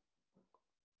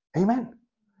 Amen.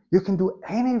 You can do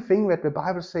anything that the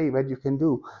Bible says that you can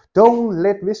do. Don't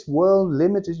let this world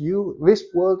limit you. This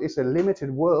world is a limited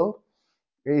world.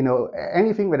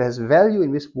 Anything that has value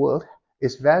in this world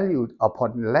is valued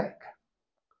upon lack.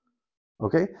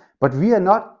 Okay? But we are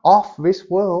not of this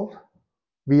world.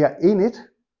 We are in it.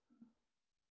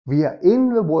 We are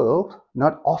in the world,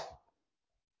 not of.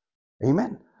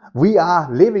 Amen. We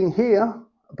are living here,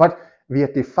 but we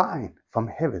are defined from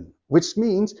heaven, which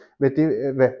means that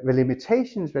the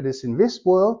limitations that is in this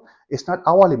world is not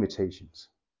our limitations,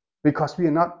 because we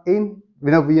are not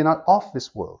we are not of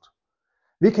this world.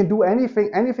 We can do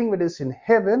anything that is in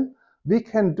heaven, we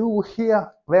can do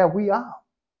here where we are.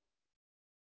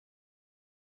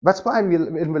 That's why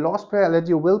in the Lord's Prayer, let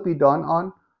your will be done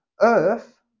on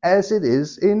earth as it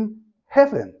is in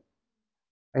heaven.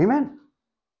 Amen.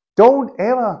 Don't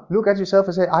ever look at yourself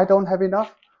and say, I don't have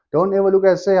enough. Don't ever look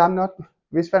at and say, I'm not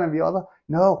this one and the other.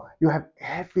 No, you have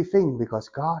everything because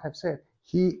God has said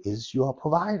He is your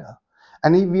provider.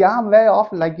 And we are very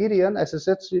often like Gideon, as I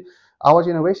said to our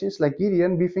generation is like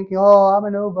Gideon. We thinking, oh, I'm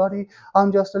a nobody.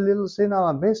 I'm just a little sinner.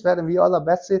 I'm this, that, and the other.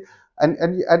 That's it.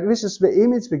 And this is the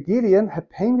image that Gideon had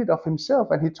painted of himself.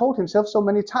 And he told himself so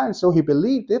many times, so he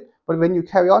believed it. But when you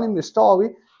carry on in the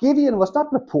story, Gideon was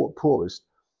not the poorest.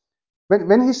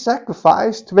 When he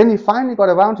sacrificed, when he finally got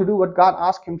around to do what God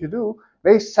asked him to do,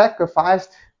 they sacrificed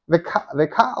the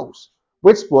cows,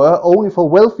 which were only for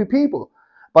wealthy people.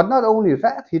 But not only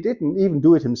that, he didn't even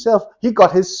do it himself. He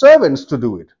got his servants to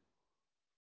do it.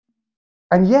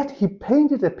 And yet he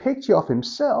painted a picture of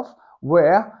himself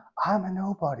where I'm a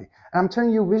nobody. And I'm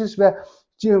telling you, this is where,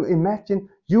 you imagine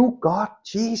you got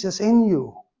Jesus in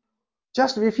you.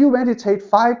 Just if you meditate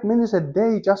 5 minutes a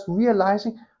day, just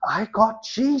realizing I got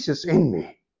Jesus in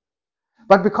me.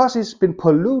 But because it's been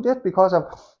polluted, because of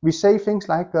we say things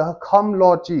like "Come,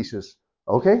 Lord Jesus,"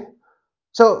 okay?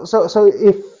 So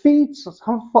it feeds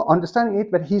for understanding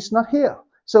it, but He's not here.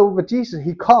 So with Jesus,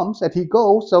 He comes and He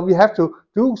goes. So we have to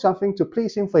do something to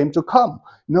please Him for Him to come.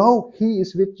 No, He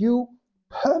is with you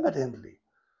permanently.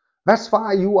 That's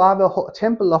why you are the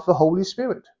temple of the Holy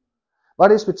Spirit.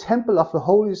 What is the temple of the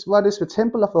Holy? What is the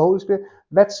temple of the Holy Spirit?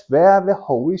 That's where the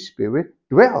Holy Spirit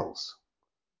dwells.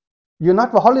 You're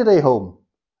not the holiday home.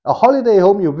 A holiday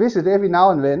home you visit every now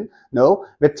and then. No,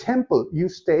 the temple you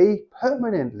stay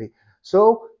permanently.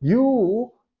 So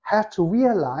you have to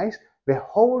realize the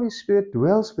Holy Spirit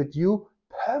dwells with you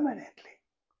permanently.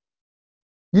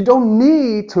 You don't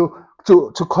need to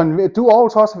do all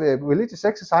sorts of religious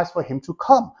exercise for Him to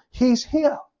come. He's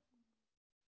here.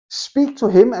 Speak to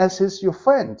Him as your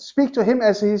friend. Speak to Him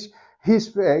as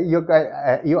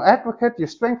your advocate, your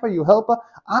strengthener, your helper.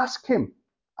 Ask Him.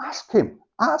 Ask Him.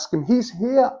 Ask Him. He's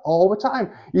here all the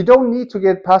time. You don't need to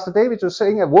get Pastor David to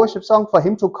sing a worship song for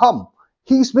Him to come.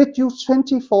 He's with you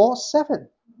 24/7.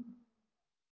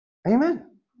 Amen.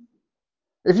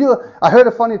 I heard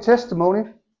a funny testimony.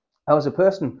 There was a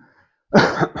person.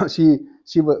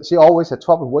 she always had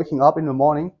trouble waking up in the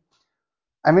morning.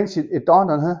 And when it dawned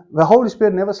on her, the Holy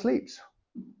Spirit never sleeps.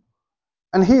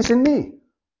 And He's in me.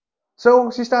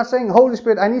 So she starts saying, Holy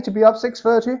Spirit, I need to be up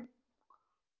 6:30.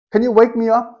 Can you wake me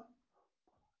up?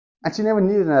 And she never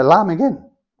needed an alarm again.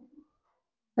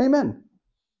 Amen.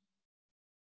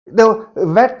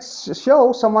 That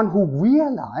shows someone who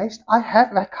realized I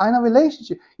have that kind of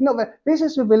relationship. This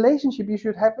is a relationship you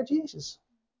should have with Jesus.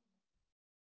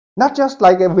 Not just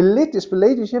like a religious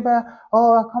relationship where,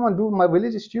 oh, come and do my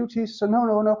religious duties. So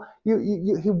no.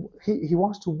 He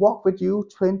wants to walk with you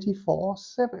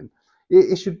 24/7.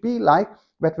 It should be like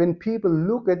that when people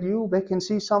look at you, they can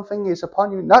see something is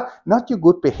upon you. Not your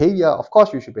good behavior. Of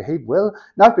course, you should behave well.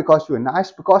 Not because you're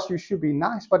nice, because you should be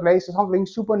nice, but there is something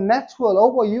supernatural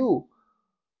over you.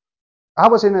 I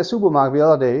was in a supermarket the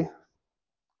other day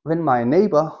when my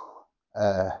neighbor,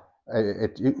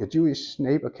 a Jewish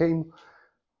neighbor, came.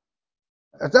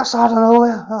 Just out of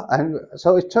nowhere. And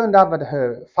so it turned out that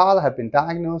her father had been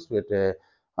diagnosed with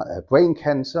brain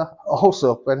cancer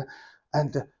also.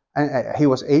 And and he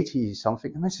was 80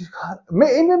 something. And I said,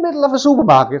 in the middle of a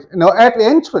supermarket, at the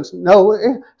entrance. No,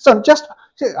 so just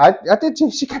I did.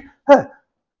 She came,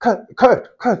 Kurt.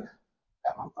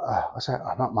 I said,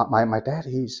 my dad,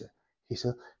 he said,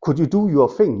 could you do your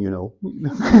thing,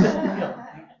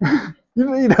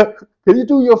 can you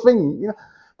do your thing,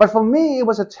 But for me, it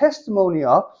was a testimony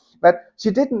of that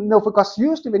she didn't know, because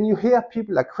usually when you hear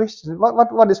people like Christians,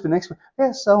 what is the next one?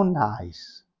 They're so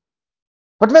nice.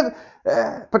 But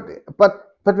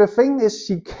but the thing is,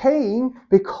 she came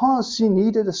because she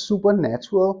needed a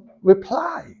supernatural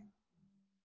reply.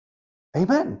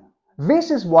 Amen.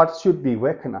 This is what should be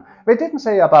recognized. They didn't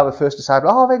say about the first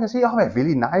disciple, they can see, they're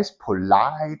really nice,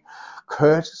 polite,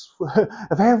 courteous,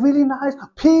 they're really nice.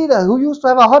 Peter, who used to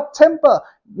have a hot temper.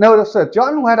 No, that's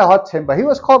John, who had a hot temper. He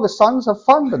was called the sons of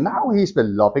thunder. Now he's the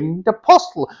loving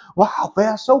apostle. Wow, they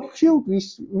are so cute,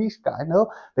 these guys.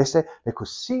 No, they said they could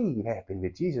see they had been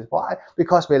with Jesus. Why?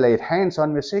 Because they laid hands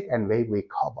on the sick and they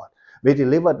recovered. They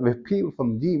delivered the people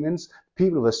from demons.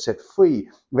 People were set free.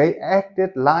 They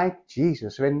acted like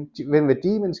Jesus. When the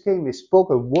demons came, they spoke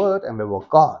a word and they were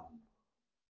gone.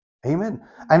 Amen.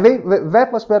 And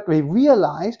that was what they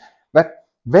realized, that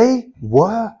they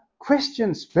were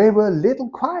Christians. They were little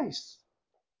Christ.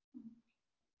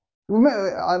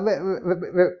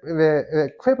 The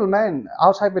crippled man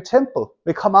outside the temple,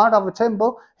 they come out of the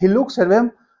temple, he looks at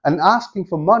them and asking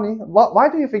for money. Why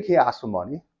do you think he asked for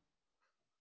money?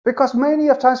 Because many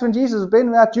of times when Jesus has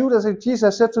been there,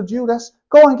 Jesus said to Judas,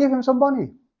 go and give him some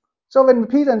money. So when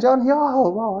Peter and John hear,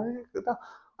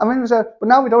 we said, but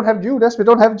now we don't have Judas, we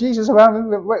don't have Jesus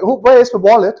around. Where is the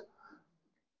wallet?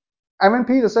 And when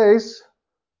Peter says,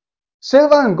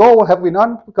 silver and gold have we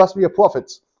none because we are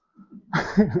prophets.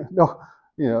 No,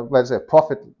 that's a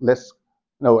profitless.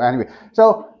 No, anyway.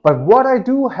 So, but what I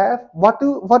do have, what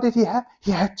did he have? He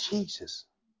had Jesus.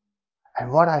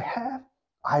 And what I have,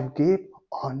 I give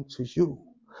unto you.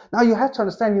 Now you have to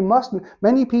understand,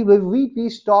 many people read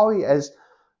this story as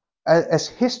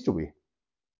history.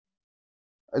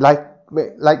 Like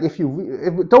if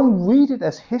you don't read it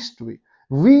as history,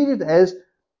 read it as,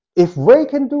 if they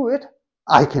can do it,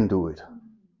 I can do it.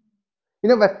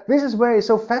 But this is where it's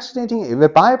so fascinating. The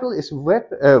Bible is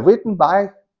written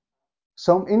by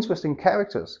some interesting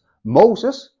characters.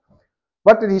 Moses,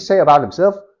 what did he say about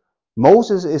himself?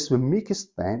 Moses is the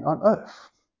meekest man on earth.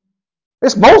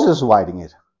 It's Moses writing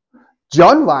it.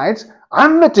 John writes,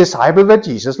 I'm the disciple that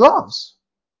Jesus loves.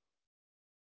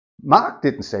 Mark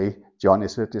didn't say John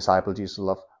is the disciple Jesus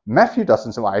loves. Matthew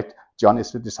doesn't write John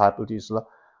is the disciple Jesus loves.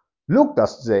 Luke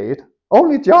doesn't say it.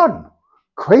 Only John.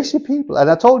 Crazy people. And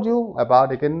I told you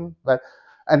about again that,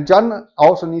 and John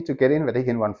also needs to get in that he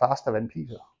can run faster than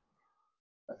Peter.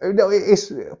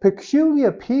 It's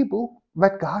peculiar people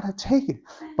that God had taken,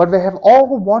 but they have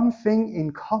all one thing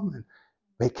in common.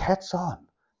 They catch on.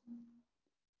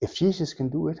 If Jesus can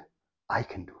do it, I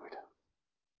can do it.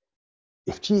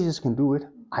 If Jesus can do it,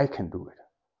 I can do it.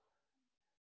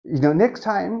 Next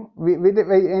time in the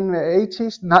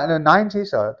 80s,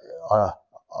 90s,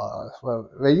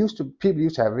 people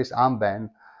used to have this armband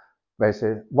where they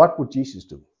say, "What would Jesus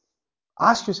do?"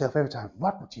 Ask yourself every time,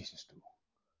 "What would Jesus do?"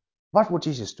 What would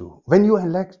Jesus do? When you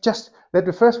elect, just let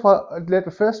the first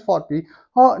thought be,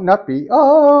 not be,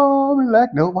 I'm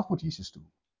elect. No, what would Jesus do?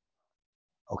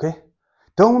 Okay?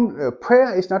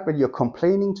 Prayer is not when you're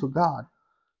complaining to God.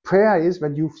 Prayer is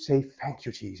when you say, thank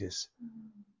you, Jesus.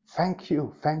 Thank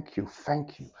you, thank you,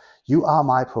 thank you. You are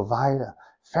my provider.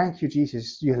 Thank you,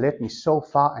 Jesus. You led me so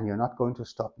far and you're not going to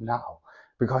stop now,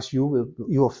 because you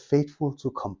are faithful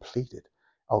to complete it.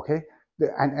 Okay?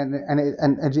 And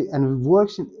it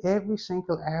works in every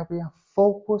single area.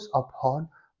 Focus upon,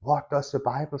 what does the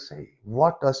Bible say?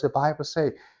 What does the Bible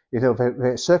say?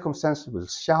 The circumstances will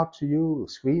shout to you, will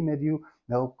scream at you.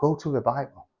 No, go to the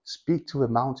Bible. Speak to the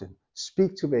mountain.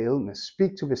 Speak to the illness.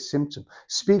 Speak to the symptom.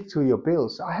 Speak to your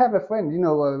bills. I have a friend,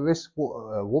 this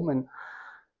woman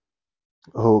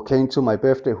who came to my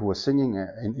birthday, who was singing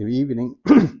in the evening.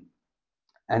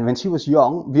 And when she was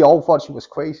young, we all thought she was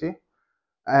crazy.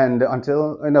 And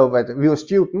until that we were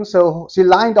students, so she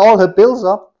lined all her bills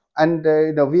up, and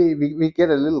we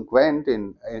get a little grant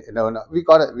we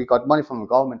got money from the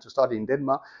government to study in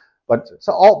Denmark, but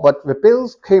the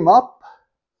bills came up.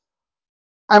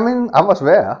 I was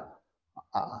there.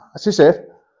 She said,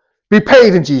 "Be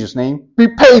paid in Jesus' name. Be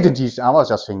paid in Jesus." I was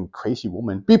just saying, crazy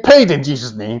woman. Be paid in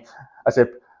Jesus' name. I said,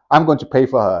 I'm going to pay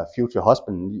for her future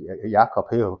husband, Jacob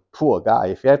here, poor guy.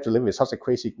 If you have to live with such a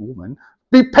crazy woman,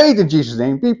 be paid in Jesus'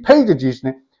 name. Be paid in Jesus'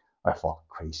 name. I thought,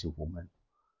 crazy woman.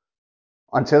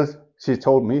 Until she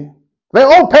told me, they're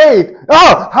all paid.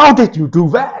 Oh, how did you do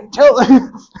that?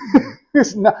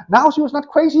 Now she was not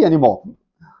crazy anymore.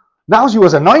 Now she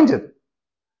was anointed.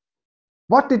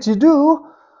 What did she do?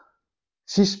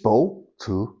 She spoke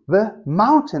to the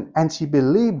mountain, and she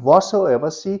believed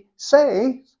whatsoever she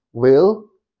says will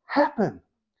happen.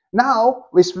 Now,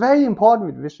 it's very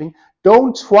important with this thing.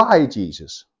 Don't try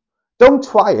Jesus. Don't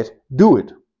try it. Do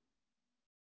it.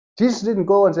 Jesus didn't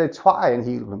go and say, try and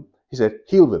heal them. He said,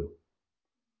 heal them.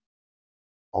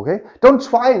 Okay? Don't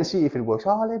try and see if it works.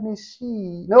 Oh, let me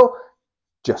see. No,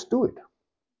 just do it.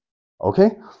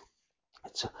 Okay?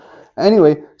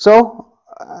 Anyway, so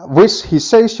which he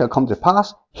says shall come to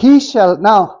pass. He shall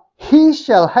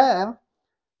have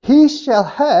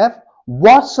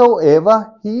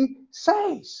whatsoever he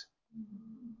says.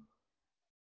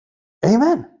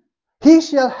 Amen. He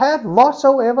shall have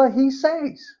whatsoever he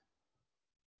says.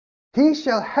 He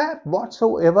shall have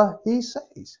whatsoever he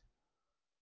says.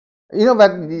 You know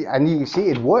that, and you see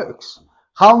it works.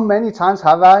 How many times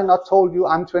have I not told you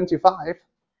I'm 25?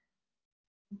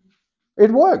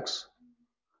 It works.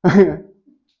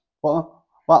 Well,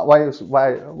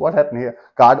 what happened here?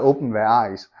 God opened their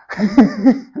eyes.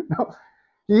 No.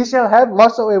 He shall have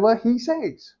whatsoever he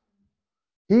says.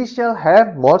 He shall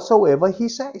have whatsoever he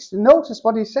says. Notice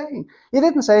what he's saying. He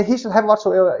didn't say he shall have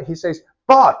whatsoever he says,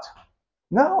 but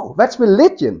no, that's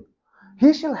religion.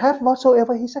 He shall have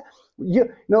whatsoever he says.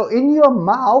 In your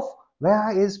mouth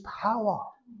there is power.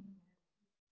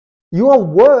 Your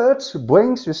words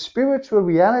brings your spiritual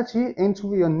reality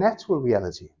into your natural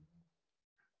reality.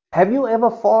 Have you ever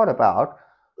thought about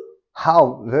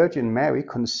how Virgin Mary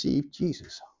conceived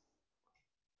Jesus?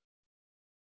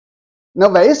 Now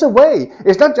there is a way.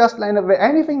 It's not just like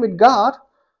anything with God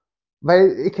where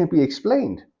it can be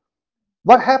explained.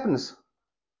 What happens?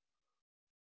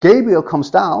 Gabriel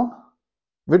comes down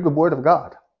with the word of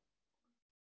God.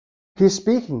 He's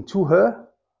speaking to her.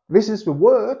 This is the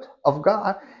word of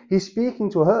God. He's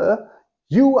speaking to her.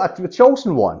 You are the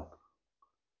chosen one.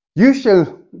 You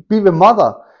shall be the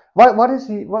mother. What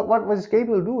was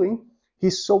Gabriel doing?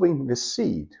 He's sowing the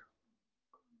seed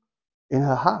in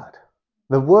her heart.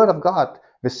 The word of God,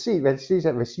 the seed, when she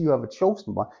said, you are the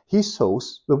chosen one, he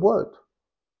sows the word.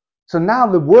 So now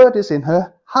the word is in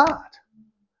her heart.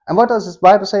 And what does the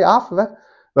Bible say after that?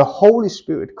 The Holy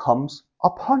Spirit comes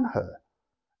upon her.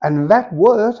 And that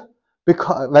word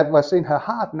that was in her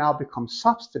heart now becomes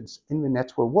substance in the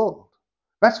natural world.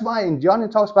 That's why in John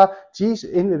it talks about Jesus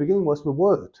in the beginning was the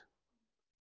Word.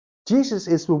 Jesus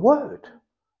is the Word.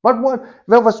 What word?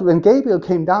 That was when Gabriel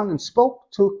came down and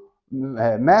spoke to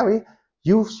Mary.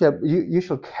 You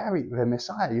shall carry the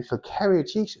Messiah. You shall carry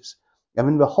Jesus. And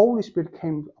when the Holy Spirit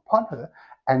came upon her,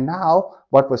 and now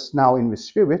what was now in the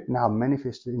Spirit now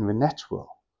manifested in the natural.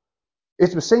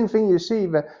 It's the same thing you see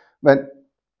when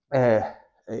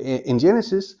in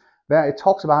Genesis, where it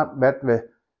talks about that the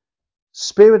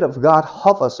Spirit of God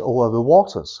hovers over the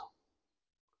waters.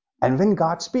 And when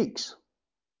God speaks,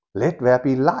 let there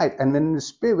be light. And then the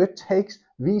Spirit takes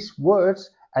these words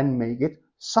and make it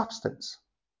substance.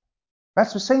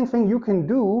 That's the same thing you can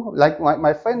do, like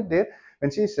my friend did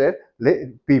when she said, let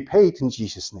it be paid in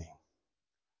Jesus' name.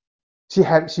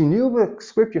 She knew the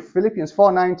scripture, Philippians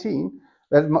 4:19,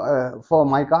 that for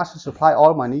my God to supply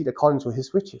all my need according to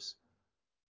his riches.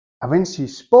 And when she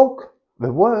spoke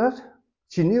the word,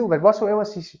 she knew that whatsoever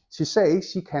she says,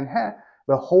 she can have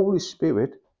the Holy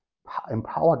Spirit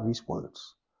empowered these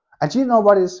words. And you know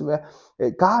what is,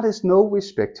 God is no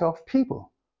respecter of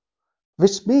people.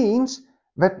 Which means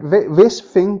that this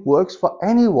thing works for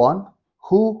anyone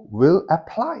who will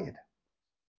apply it.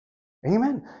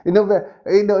 Amen.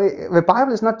 The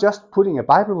Bible is not just putting a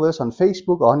Bible verse on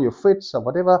Facebook or on your fridge or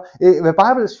whatever. The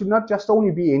Bible should not just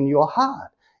only be in your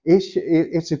heart.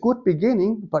 It's a good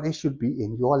beginning, but it should be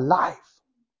in your life.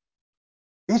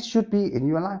 It should be in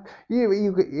your life.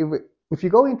 If you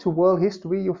go into world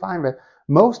history, you find that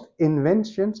most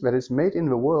inventions that is made in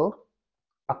the world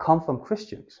come from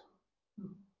Christians.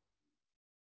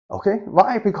 Okay?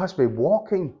 Why? Because we're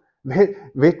walking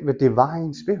with the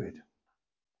divine spirit.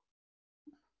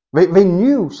 They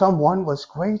knew someone was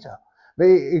greater.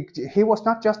 He was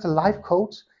not just a life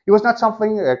coach. He was not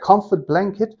something, a comfort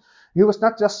blanket. He was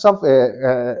not just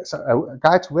a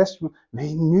guy to rescue.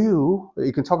 They knew,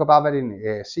 you can talk about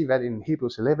that see that in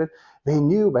Hebrews 11. They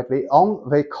knew that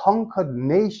they conquered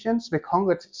nations, they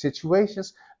conquered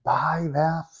situations by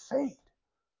their faith.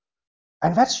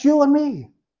 And that's you and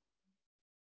me.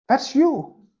 That's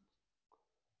you.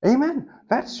 Amen.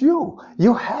 That's you.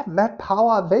 You have that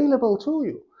power available to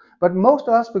you. But most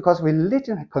of us, because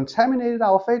religion has contaminated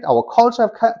our faith, our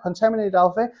culture have contaminated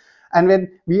our faith, and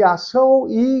when we are so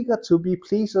eager to be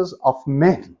pleasers of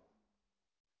men,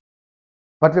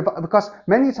 But because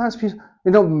many times people,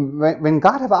 when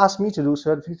God have asked me to do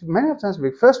certain things, many times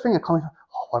the first thing I come in,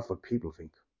 oh, what would people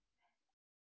think?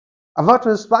 And what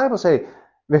does the Bible say?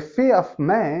 The fear of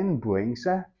man brings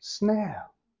a snare.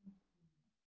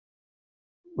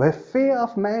 The fear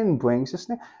of man brings a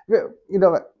snare.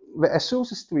 The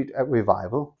Azusa Street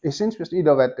revival is interesting.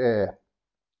 That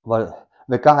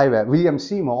the guy, William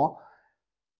Seymour,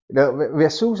 the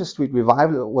Azusa Street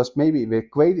revival was maybe the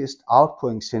greatest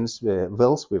outpouring since the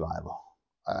Wells revival.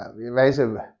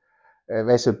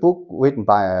 There's a book written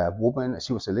by a woman.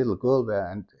 She was a little girl there,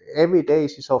 and every day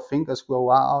she saw fingers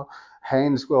grow out,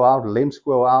 hands grow out, limbs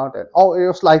grow out, and it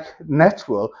was like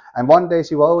natural. And one day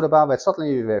she wrote about that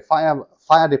suddenly the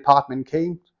fire department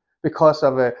came because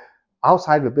of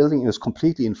outside the building it was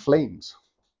completely in flames.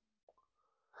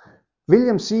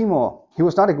 William Seymour, he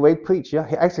was not a great preacher.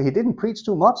 He didn't preach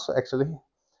too much actually.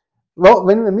 Well,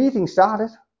 when the meeting started,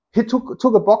 he took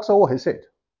a box over his head.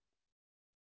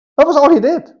 That was all he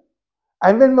did.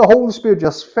 And then the Holy Spirit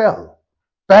just fell.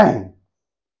 Bang!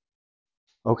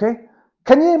 Okay?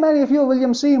 Can you imagine if you're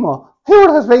William Seymour? He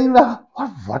would have been there.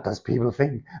 What does people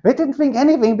think? They didn't think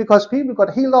anything because people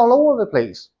got healed all over the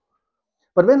place.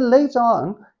 But then later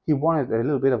on, he wanted a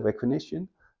little bit of recognition.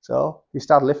 So he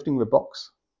started lifting the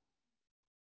box.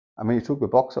 I mean, he took the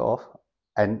box off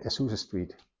and Azusa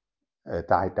Street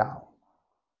died down.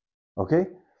 Okay?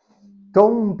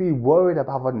 Don't be worried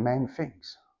about what man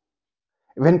thinks.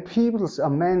 When a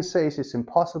man says it's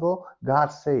impossible, God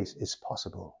says it's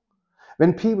possible.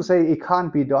 When people say it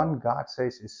can't be done, God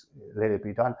says let it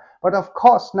be done. But of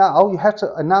course, now you have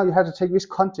to take this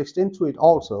context into it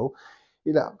also.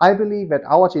 I believe that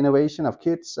our generation of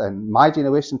kids and my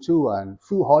generation too, and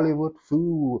through Hollywood,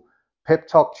 through pep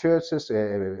talk churches,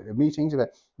 meetings,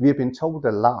 that we have been told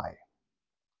a lie.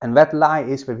 And that lie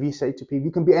is that we say to people,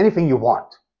 you can be anything you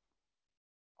want.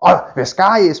 Or the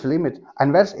sky is the limit.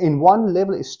 And that's in one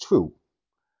level is true.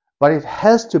 But it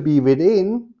has to be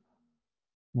within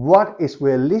what is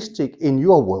realistic in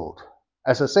your world.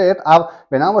 As I said,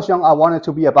 when I was young, I wanted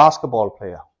to be a basketball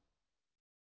player.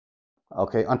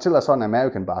 Okay, until I saw an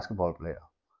American basketball player.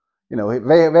 They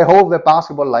hold the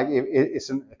basketball like it's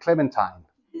a clementine.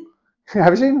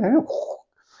 Have you seen it?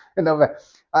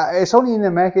 It's only in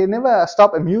America. It never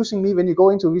stop amusing me when you go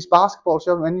into these basketball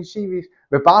shops, when you see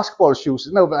the basketball shoes.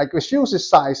 Like the shoes is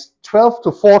size 12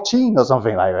 to 14 or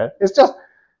something like that. It's just,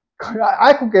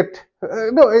 I could get,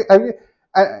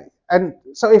 and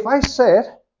so if I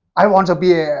said, I want to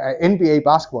be an NBA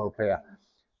basketball player,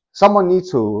 someone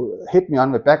needs to hit me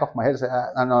on the back of my head and say,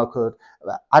 no, Kurt,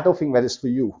 I don't think that is for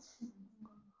you.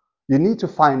 You need to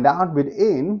find out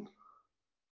within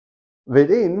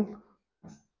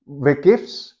the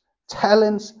gifts,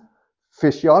 talents,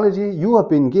 physiology you have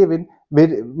been given.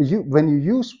 When you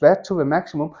use that to the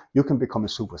maximum, you can become a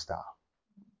superstar.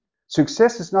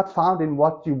 Success is not found in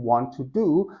what you want to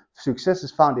do. Success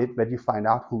is found in that you find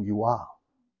out who you are.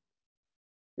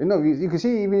 You can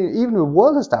see even the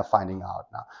world is start finding out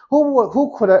now.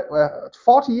 Who could have,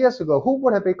 40 years ago, who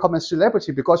would have become a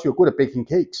celebrity because you're good at baking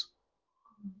cakes?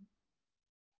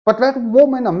 But that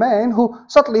woman or man who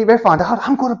suddenly they found out,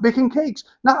 I'm good at baking cakes.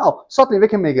 Now, suddenly they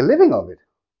can make a living of it.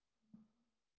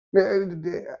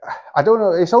 I don't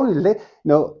know, it's only,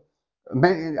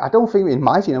 I don't think in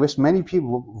my generation, many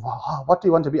people, what do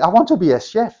you want to be? I want to be a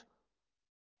chef.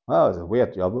 Well, it's a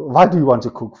weird job. Why do you want to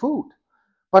cook food?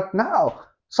 But now,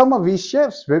 some of these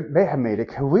chefs, they have made a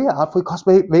career out because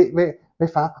they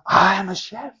found, I am a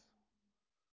chef.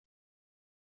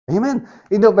 Amen.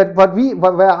 But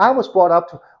where I was brought up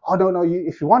to, oh no,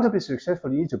 if you want to be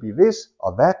successful, you need to be this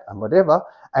or that and whatever.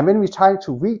 And when we try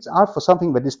to reach out for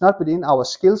something that is not within our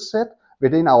skill set,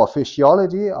 within our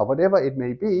physiology or whatever it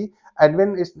may be, and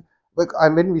when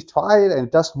we try it and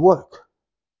it doesn't work.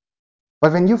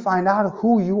 But when you find out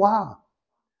who you are,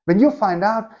 when you find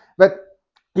out that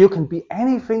you can be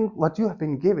anything what you have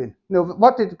been given.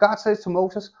 What did God say to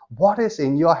Moses? What is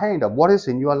in your hand or what is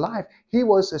in your life? He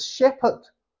was a shepherd.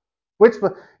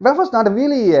 That was not a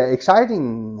really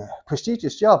exciting,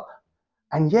 prestigious job.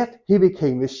 And yet he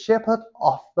became the shepherd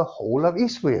of the whole of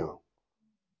Israel.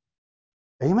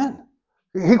 Amen.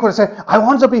 He could have said, I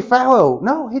want to be Pharaoh.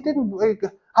 No, he didn't.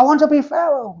 I want to be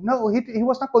Pharaoh. No, he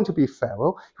was not going to be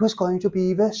Pharaoh. He was going to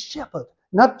be the shepherd.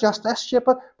 Not just a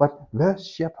shepherd, but the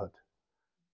shepherd.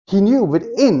 He knew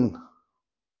within.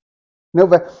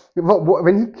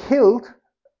 When he killed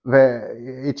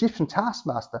the Egyptian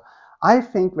taskmaster, I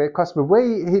think because the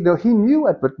way he knew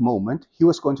at that moment he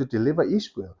was going to deliver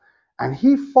Israel. And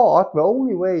he thought the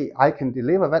only way I can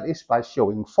deliver that is by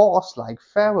showing force like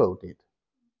Pharaoh did.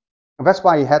 And that's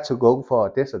why he had to go for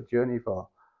a desert journey for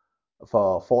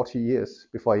for 40 years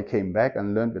before he came back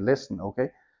and learned the lesson. Okay.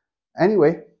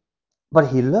 Anyway, but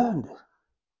he learned.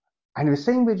 And the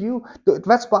same with you.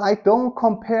 That's why don't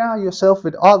compare yourself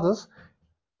with others.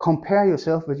 Compare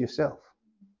yourself with yourself.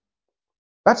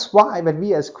 That's why that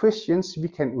we as Christians, we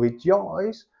can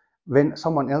rejoice when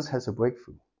someone else has a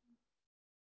breakthrough.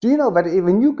 Do you know that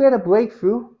when you get a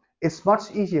breakthrough, it's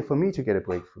much easier for me to get a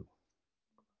breakthrough?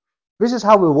 This is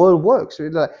how the world works.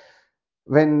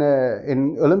 When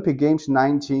in Olympic Games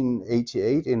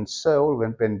 1988 in Seoul,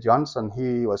 when Ben Johnson,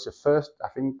 he was the first, I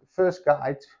think, first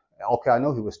guy. Okay, I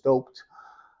know he was doped,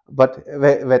 but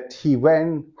that he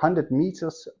ran 100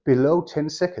 meters below 10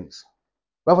 seconds.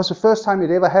 That was the first time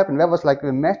it ever happened. That was like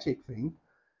a magic thing.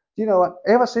 You know what?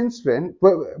 Ever since then,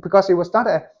 because it was not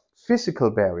a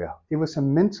physical barrier, it was a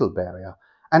mental barrier.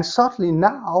 And suddenly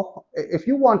now, if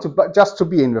you want to just to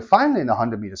be in the final in a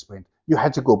 100-meter sprint, you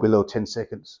had to go below 10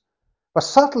 seconds. But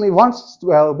suddenly, once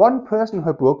one person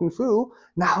had broken through,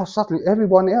 now suddenly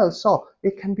everyone else saw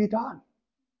it can be done.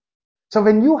 So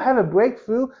when you have a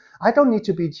breakthrough, I don't need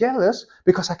to be jealous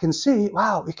because I can see,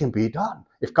 wow, it can be done.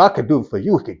 If God can do it for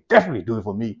you, He can definitely do it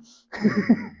for me.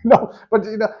 No, but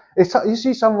if you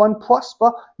see someone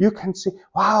prosper, you can see,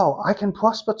 wow, I can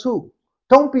prosper too.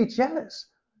 Don't be jealous.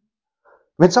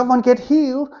 When someone get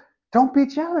healed, don't be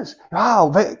jealous.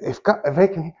 Wow, if they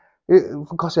can,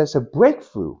 because there's a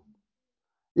breakthrough.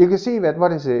 You can see that,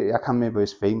 what is it? I can't remember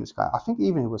his famous guy. I think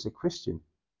even he was a Christian.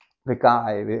 The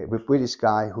British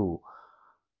guy who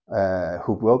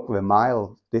broke the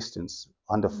mile distance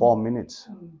under 4 minutes.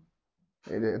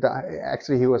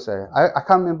 Actually, he was I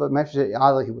can't remember, maybe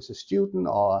either he was a student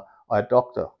or a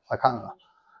doctor. I can't remember.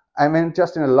 And then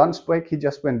just in a lunch break, he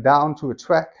just went down to a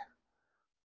track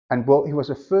and broke. He was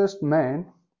the first man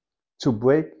to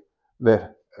break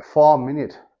the 4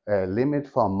 minute limit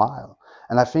for a mile.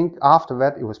 And I think after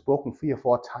that, it was broken 3 or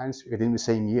 4 times within the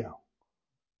same year.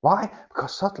 Why?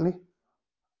 Because suddenly,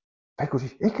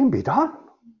 it can be done.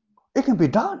 It can be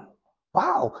done.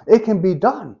 Wow, it can be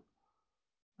done.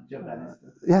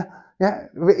 Yeah, yeah,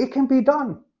 it can be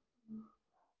done.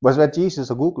 Was that Jesus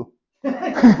or Google?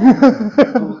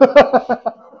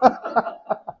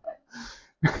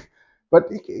 But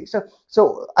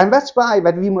and that's why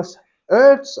that we must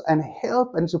urge and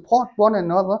help and support one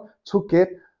another to get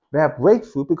their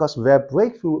breakthrough, because their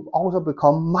breakthrough also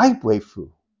become my breakthrough.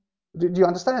 Do you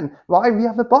understand why we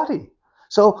have a body?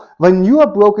 So when you are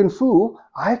broken through,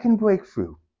 I can break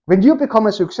through. When you become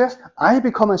a success, I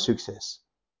become a success.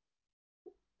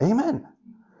 Amen.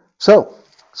 So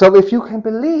if you can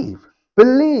believe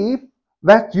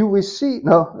that you receive.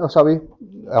 No, sorry,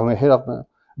 I'm ahead of me.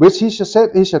 Which he shall said,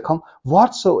 he shall come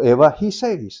whatsoever he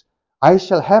says. I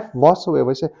shall have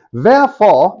whatsoever he says.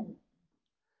 Therefore,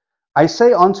 I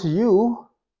say unto you,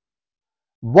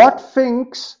 what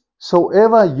things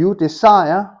soever you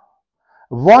desire,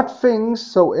 when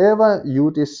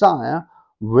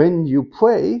you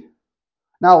pray.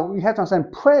 Now, you have to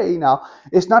understand, pray now,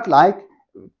 it's not like,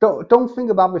 don't think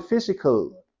about the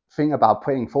physical thing about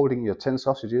praying, folding your 10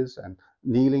 sausages and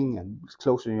kneeling and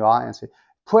closing your eye and say,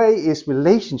 pray is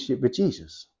relationship with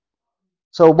Jesus.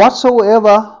 So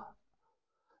therefore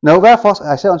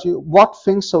I say unto you, what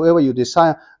things soever you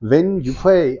desire when you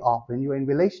pray or when you're in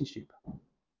relationship,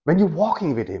 when you're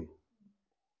walking with Him.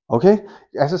 Okay?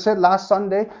 As I said last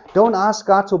Sunday, don't ask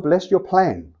God to bless your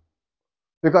plan,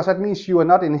 because that means you are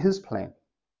not in His plan.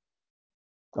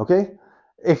 Okay?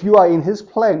 If you are in His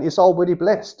plan, it's already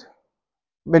blessed.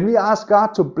 When we ask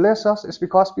God to bless us, it's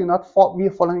because we are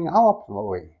following our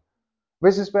way.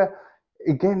 This is where,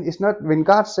 again, it's not when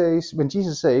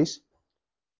Jesus says,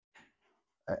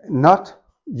 not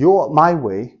my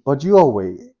way, but your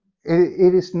way.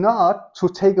 It is not to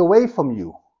take away from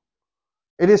you.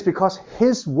 It is because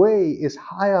His way is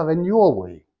higher than your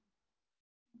way.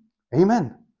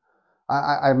 Amen.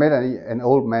 I met an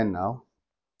old man now,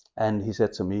 and he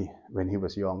said to me when he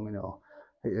was young,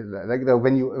 like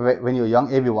when you're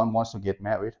young, everyone wants to get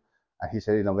married. And he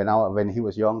said, when he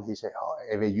was young, he said, oh,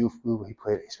 every youth group he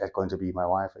prayed, is that going to be my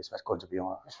wife? Is that going to be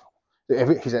my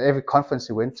wife? He said every conference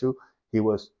he went to, he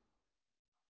was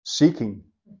seeking.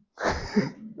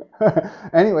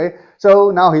 Anyway,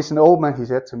 so now he's an old man. He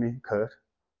said to me, Kurt,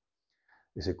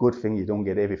 it's a good thing you don't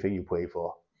get everything you pray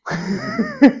for.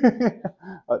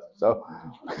 so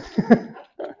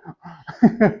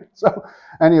so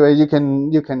anyway, you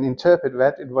can interpret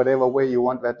that in whatever way you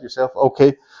want that yourself.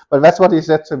 Okay, but that's what he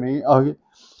said to me. Okay.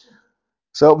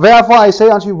 So therefore I say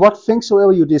unto you, what things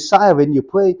soever you desire when you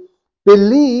pray,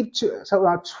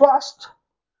 trust,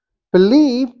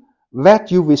 believe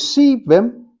that you receive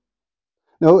them.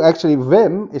 No, actually,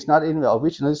 them is not in the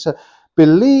original. It's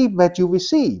believe that you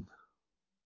receive.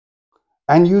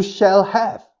 and you shall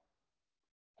have.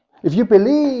 If you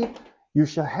believe, you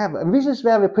shall have. And this is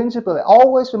where the principle,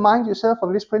 always remind yourself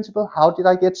of this principle. How did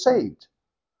I get saved?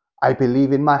 I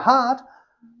believe in my heart,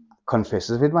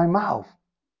 confesses with my mouth.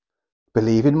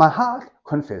 Believe in my heart,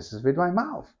 confesses with my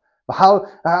mouth. How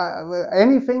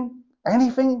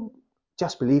anything,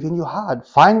 just believe in your heart.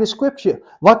 Find the scripture.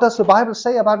 What does the Bible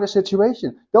say about the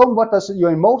situation? Don't what does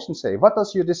your emotion say? What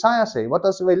does your desire say? What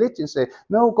does the religion say?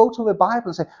 No, go to the Bible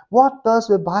and say, what does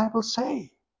the Bible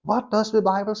say? What does the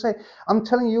Bible say? I'm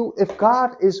telling you, if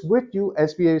God is with you,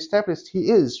 as we established He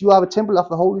is, you are a temple of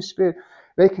the Holy Spirit.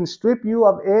 They can strip you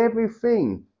of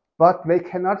everything, but they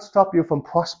cannot stop you from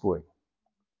prospering.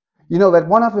 You know that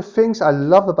one of the things I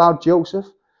love about Joseph,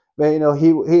 where he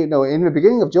in the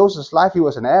beginning of Joseph's life, he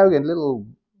was an arrogant little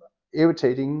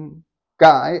irritating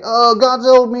guy. Oh, God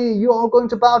told me you are going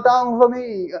to bow down for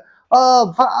me.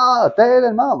 Oh, Dad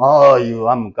and Mom.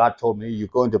 Oh, God told me you're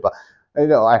going to bow.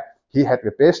 He had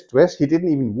the best dress. He didn't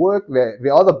even work.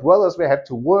 The other brothers they had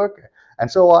to work and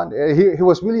so on. He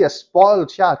was really a spoiled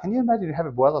child. Can you imagine to have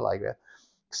a brother like that,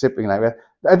 sibling like that?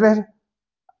 And then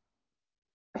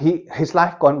his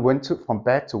life went from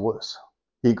bad to worse.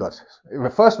 He got the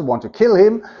first one to kill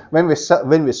him when we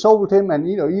sold him, and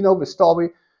you know the story.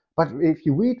 But if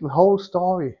you read the whole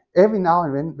story, every now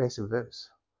and then there's a verse.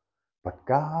 But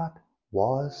God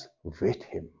was with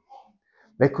him.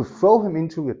 They could throw him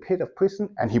into the pit of prison,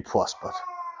 and he prospered.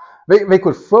 They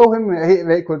could throw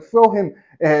him.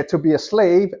 To be a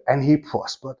slave, and he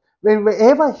prospered.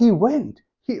 Wherever he went,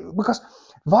 because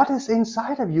what is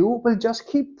inside of you will just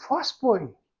keep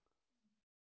prospering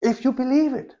if you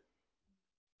believe it.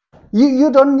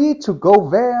 You don't need to go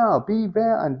there or be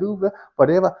there and do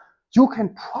whatever. You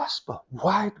can prosper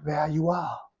right where you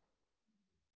are.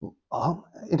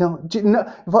 Whatever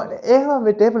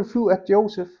the devil threw at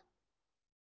Joseph,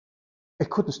 it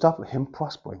couldn't stop him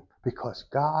prospering because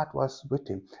God was with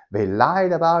him. They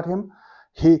lied about him,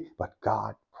 but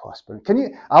God prospered.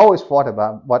 I always thought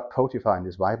about what Potiphar and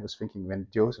his wife was thinking when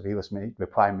Joseph he was made the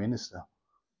prime minister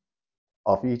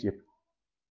of Egypt.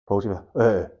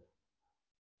 Potiphar,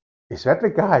 is that the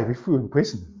guy we threw in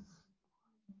prison?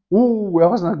 Ooh, that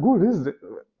was not good, is it?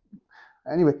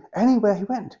 Anyway, anywhere he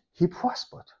went, he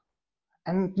prospered.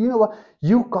 And you know what?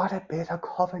 You got a better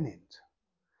covenant.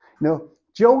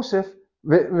 Joseph,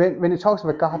 when he talks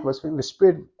about God, was when the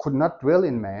Spirit could not dwell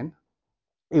in man,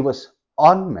 it was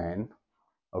on man.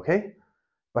 Okay?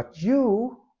 But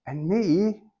you and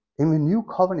me, in the new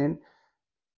covenant,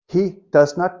 He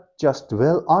does not just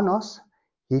dwell on us,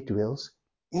 He dwells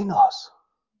in us.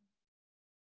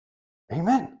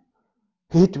 Amen.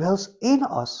 He dwells in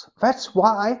us. That's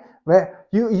why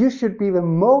you should be the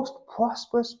most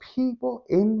prosperous people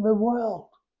in the world.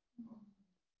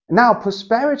 Now,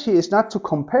 prosperity is not to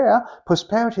compare.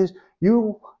 Prosperity is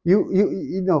you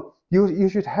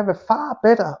should have a far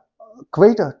better,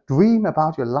 greater dream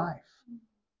about your life.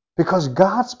 Because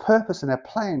God's purpose and a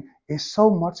plan is so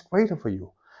much greater for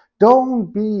you.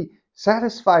 Don't be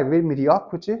satisfied with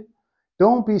mediocrity.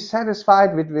 Don't be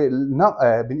satisfied with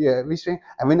this thing,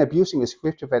 and when abusing the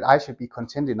scripture that I should be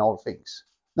content in all things.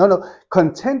 No.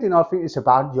 Content in all things is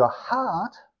about your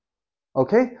heart.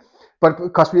 Okay? But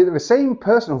because the same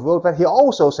person who wrote that, he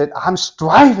also said, I'm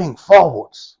striving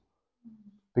forwards.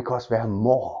 Because there are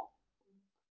more.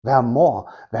 There are more.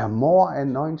 There are more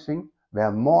anointing. There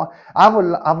are more. I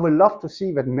would love to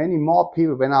see that many more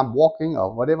people, when I'm walking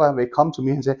or whatever, they come to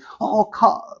me and say, "Oh,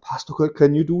 Pastor Kurt,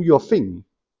 can you do your thing?"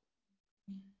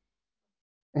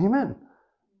 Amen.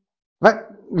 But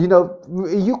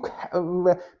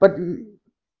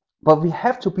but we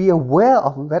have to be aware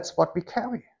of that's what we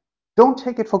carry. Don't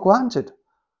take it for granted.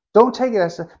 Don't take it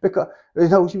as because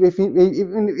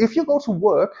if you go to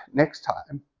work next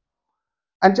time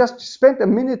and just spend a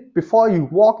minute before you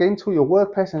walk into your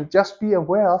workplace and just be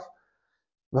aware of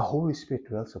the Holy Spirit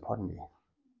dwells upon me.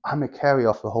 I'm a carrier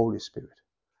of the Holy Spirit.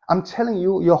 I'm telling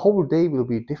you, your whole day will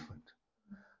be different.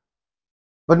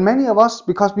 But many of us,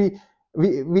 because we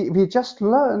just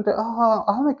learned that,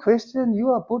 I'm a Christian, you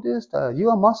are Buddhist, you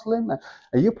are Muslim,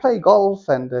 you play golf,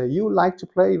 and you like to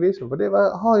play this or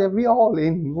whatever. Oh yeah, we all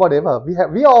in whatever.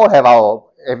 We all have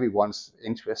everyone's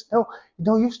interest.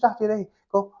 No, you start your day.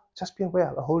 Go, just be aware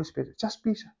of the Holy Spirit. Just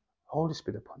be Holy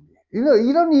Spirit upon me.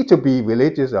 You don't need to be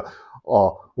religious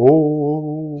or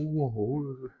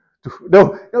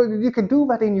no, you can do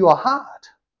that in your heart.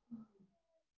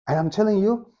 And I'm telling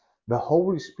you, the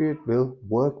Holy Spirit will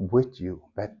work with you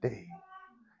that day.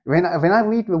 When I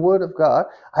read the Word of God,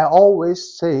 I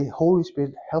always say, Holy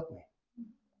Spirit, help me.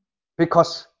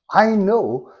 Because I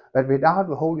know that without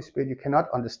the Holy Spirit, you cannot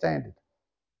understand it.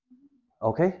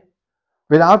 Okay?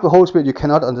 Without the Holy Spirit, you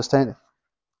cannot understand it.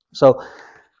 So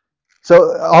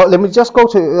let me just go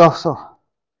to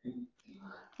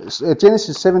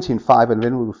Genesis 17:5, and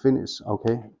then we will finish.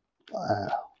 Okay,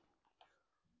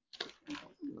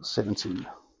 17.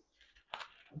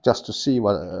 Just to see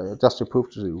just to prove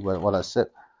to you what I said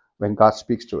when God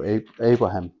speaks to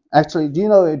Abraham. Actually, do you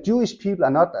know Jewish people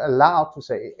are not allowed to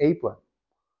say Abraham?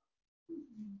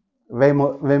 They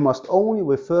must only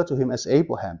refer to him as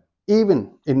Abraham,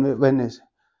 even in when it's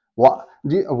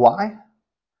why?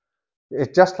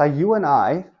 It's just like you and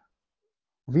I.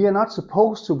 We are not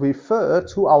supposed to refer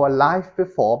to our life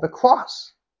before the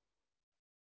cross.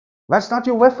 That's not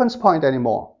your reference point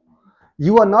anymore.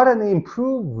 You are not an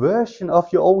improved version of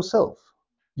your old self.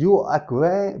 You are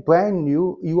brand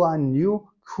new. You are a new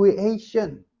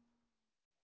creation.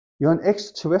 You're an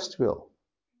extraterrestrial.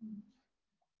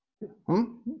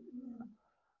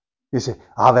 You say,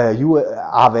 are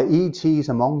there ETs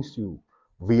amongst you?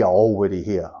 We are already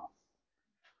here.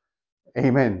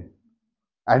 Amen.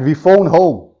 And we phone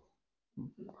home.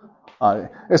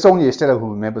 It's only Estella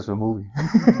who remembers the movie.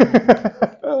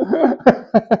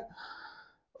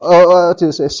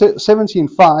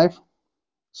 17:5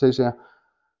 says here.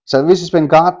 So this is when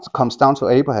God comes down to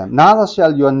Abraham. Neither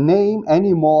shall your name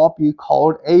anymore be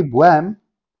called Abram,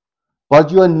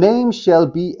 but your name shall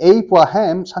be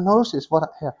Abraham. So notice what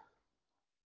here.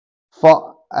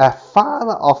 For a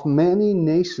father of many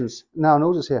nations. Now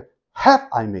notice here. Have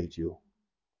I made you?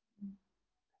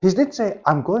 He didn't say,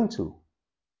 I'm going to.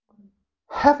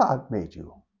 Have I made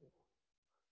you?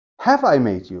 Have I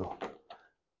made you?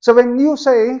 So when you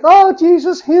say, oh,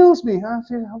 Jesus heals me, I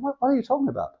say, what are you talking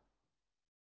about?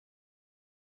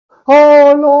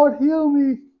 Oh, Lord, heal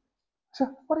me. I said,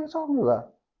 what are you talking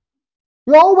about?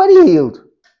 You're already healed.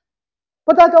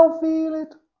 But I don't feel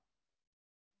it.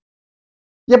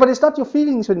 Yeah, but it's not your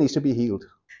feelings that needs to be healed.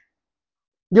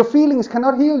 Your feelings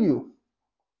cannot heal you.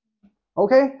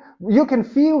 Okay? You can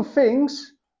feel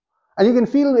things, and you can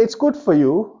feel it's good for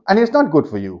you, and it's not good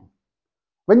for you.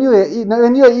 When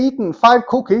you're eating 5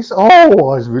 cookies,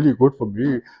 oh, it's really good for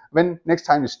me. When next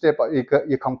time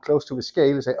you come close to the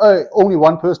scale, you say, oh, only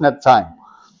one person at a time.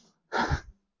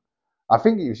 I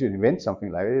think you should invent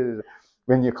something like it.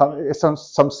 When you come,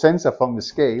 some sensor from the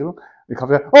scale, you come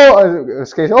there, oh,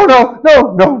 scale, oh no,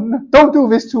 don't do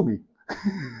this to me.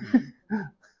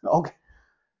 Okay,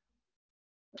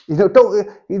 let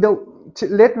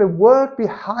the word be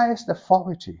highest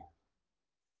authority.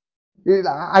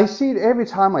 I see it every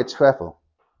time I travel.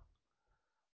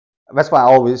 That's why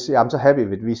I'm so happy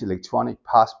with these electronic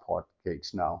passport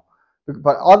gigs now.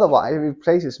 But otherwise, in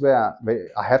places where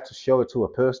I have to show it to a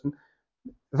person,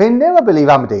 they never believe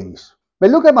I'm Danish. They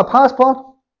look at my passport.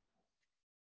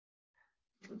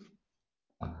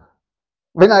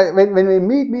 When they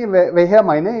meet me, they hear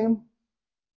my name.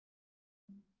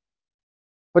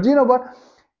 But you know what?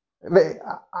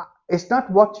 It's not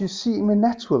what you see in the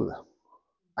natural.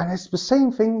 And it's the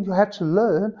same thing you have to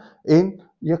learn in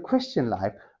your Christian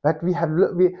life. That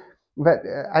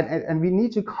and we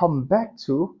need to come back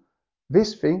to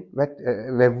this thing, that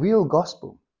the real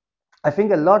gospel. I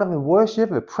think a lot of the worship,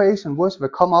 the praise and worship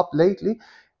that come up lately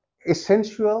is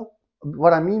sensual.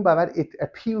 What I mean by that, it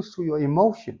appeals to your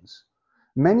emotions.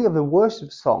 Many of the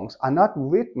worship songs are not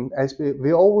written as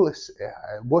the old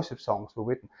worship songs were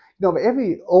written.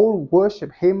 Every old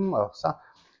worship hymn or song,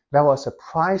 there was a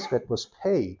price that was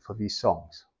paid for these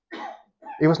songs.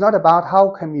 It was not about how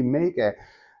can we make a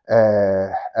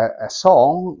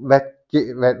song that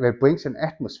brings an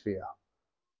atmosphere.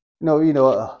 There's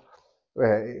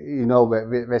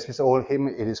this old hymn,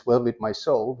 "It is well with my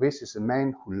soul." This is a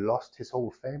man who lost his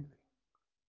whole family.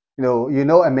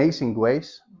 Amazing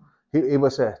Grace. He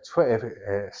was a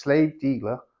slave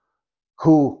dealer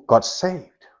who got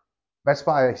saved. That's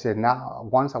why I said, now,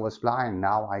 once I was blind,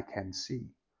 now I can see.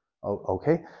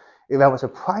 Okay? There was a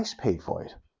price paid for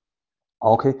it.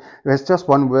 Okay? There's just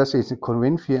one verse, it's in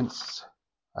Corinthians.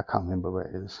 I can't remember where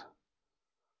it is.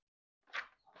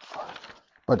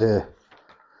 But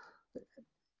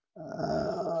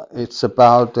it's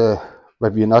about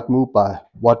that we are not moved by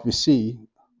what we see,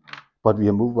 but we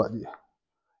are moved by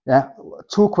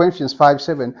 2 Corinthians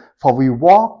 5:7. For we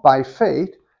walk by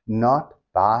faith, not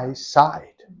by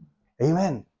sight.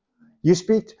 Amen.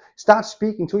 Start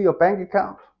speaking to your bank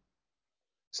account.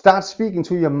 Start speaking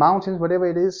to your mountains, whatever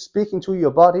it is, speaking to your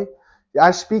body.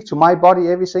 I speak to my body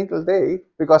every single day,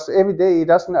 because every day it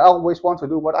doesn't always want to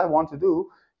do what I want to do.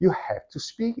 You have to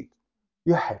speak it.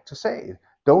 You have to say it.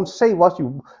 Don't say what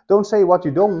you don't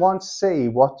want, say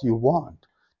what you want.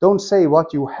 Don't say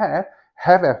what you have.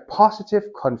 Have a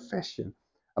positive confession.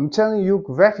 I'm telling you,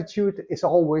 gratitude is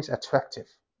always attractive.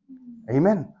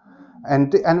 Amen.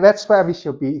 And that's where we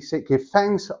should be give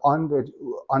thanks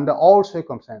under all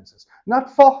circumstances,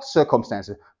 not for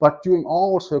circumstances, but during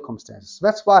all circumstances.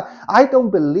 That's why I don't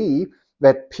believe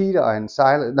that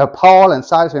Paul and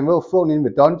Silas, when they were thrown in the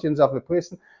dungeons of the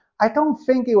prison, I don't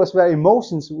think it was their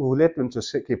emotions who led them to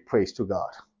give praise to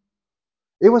God.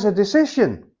 It was a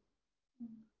decision.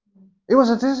 It was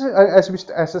a decision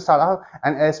as they started out,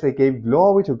 and as they gave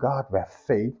glory to God, their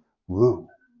faith grew.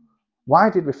 Why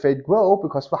did the faith grow?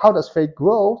 Because how does faith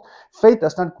grow? Faith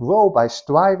does not grow by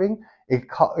striving. It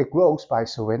grows by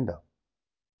surrender,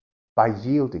 by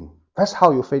yielding. That's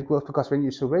how your faith grows. Because when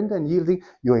you surrender and yielding,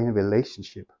 you're in a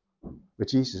relationship with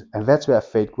Jesus, and that's where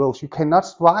faith grows. You cannot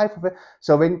strive for it.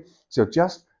 So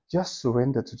just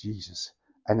surrender to Jesus,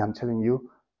 and I'm telling you,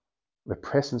 the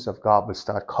presence of God will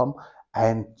start come,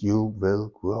 and you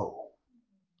will grow.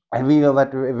 And we know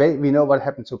what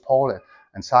happened to Paul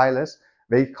and Silas.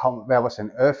 There was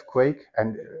an earthquake,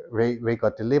 and they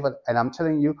got delivered. And I'm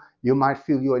telling you, you might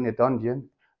feel you're in a dungeon,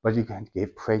 but you can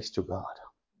give praise to God.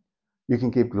 You can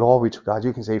give glory to God.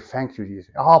 You can say, thank you,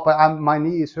 Jesus. Oh, but my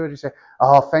knee is hurting. You say,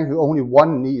 oh, thank you. Only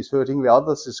one knee is hurting. The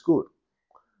others is good.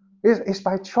 It's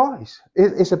by choice.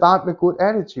 It's about the good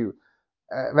attitude.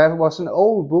 There was an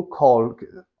old book called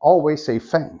Always Say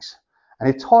Thanks. And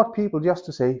it taught people just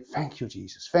to say, thank you,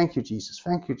 Jesus, thank you, Jesus,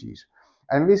 thank you, Jesus.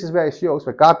 And this is where it shows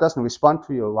that God doesn't respond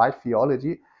to your right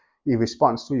theology, He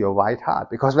responds to your right heart.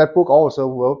 Because that book also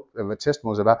wrote the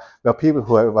testimonies about where people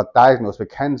who were diagnosed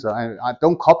with cancer, and I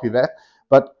don't copy that,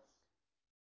 but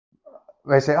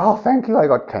they say, oh, thank you, I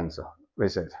got cancer. They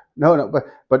said, no,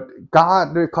 but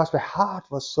God, because the heart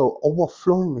was so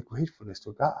overflowing with gratefulness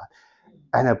to God.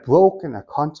 And a broken, a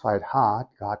contrite heart,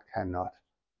 God cannot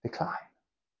decline.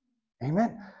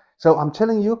 Amen. So I'm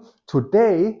telling you,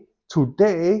 today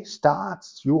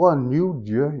starts your new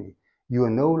journey. You are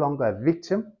no longer a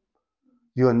victim.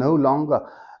 You are no longer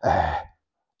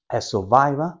a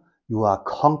survivor. You are a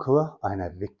conqueror and a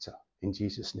victor in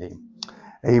Jesus' name.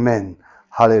 Amen.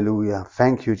 Hallelujah.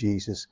 Thank you, Jesus.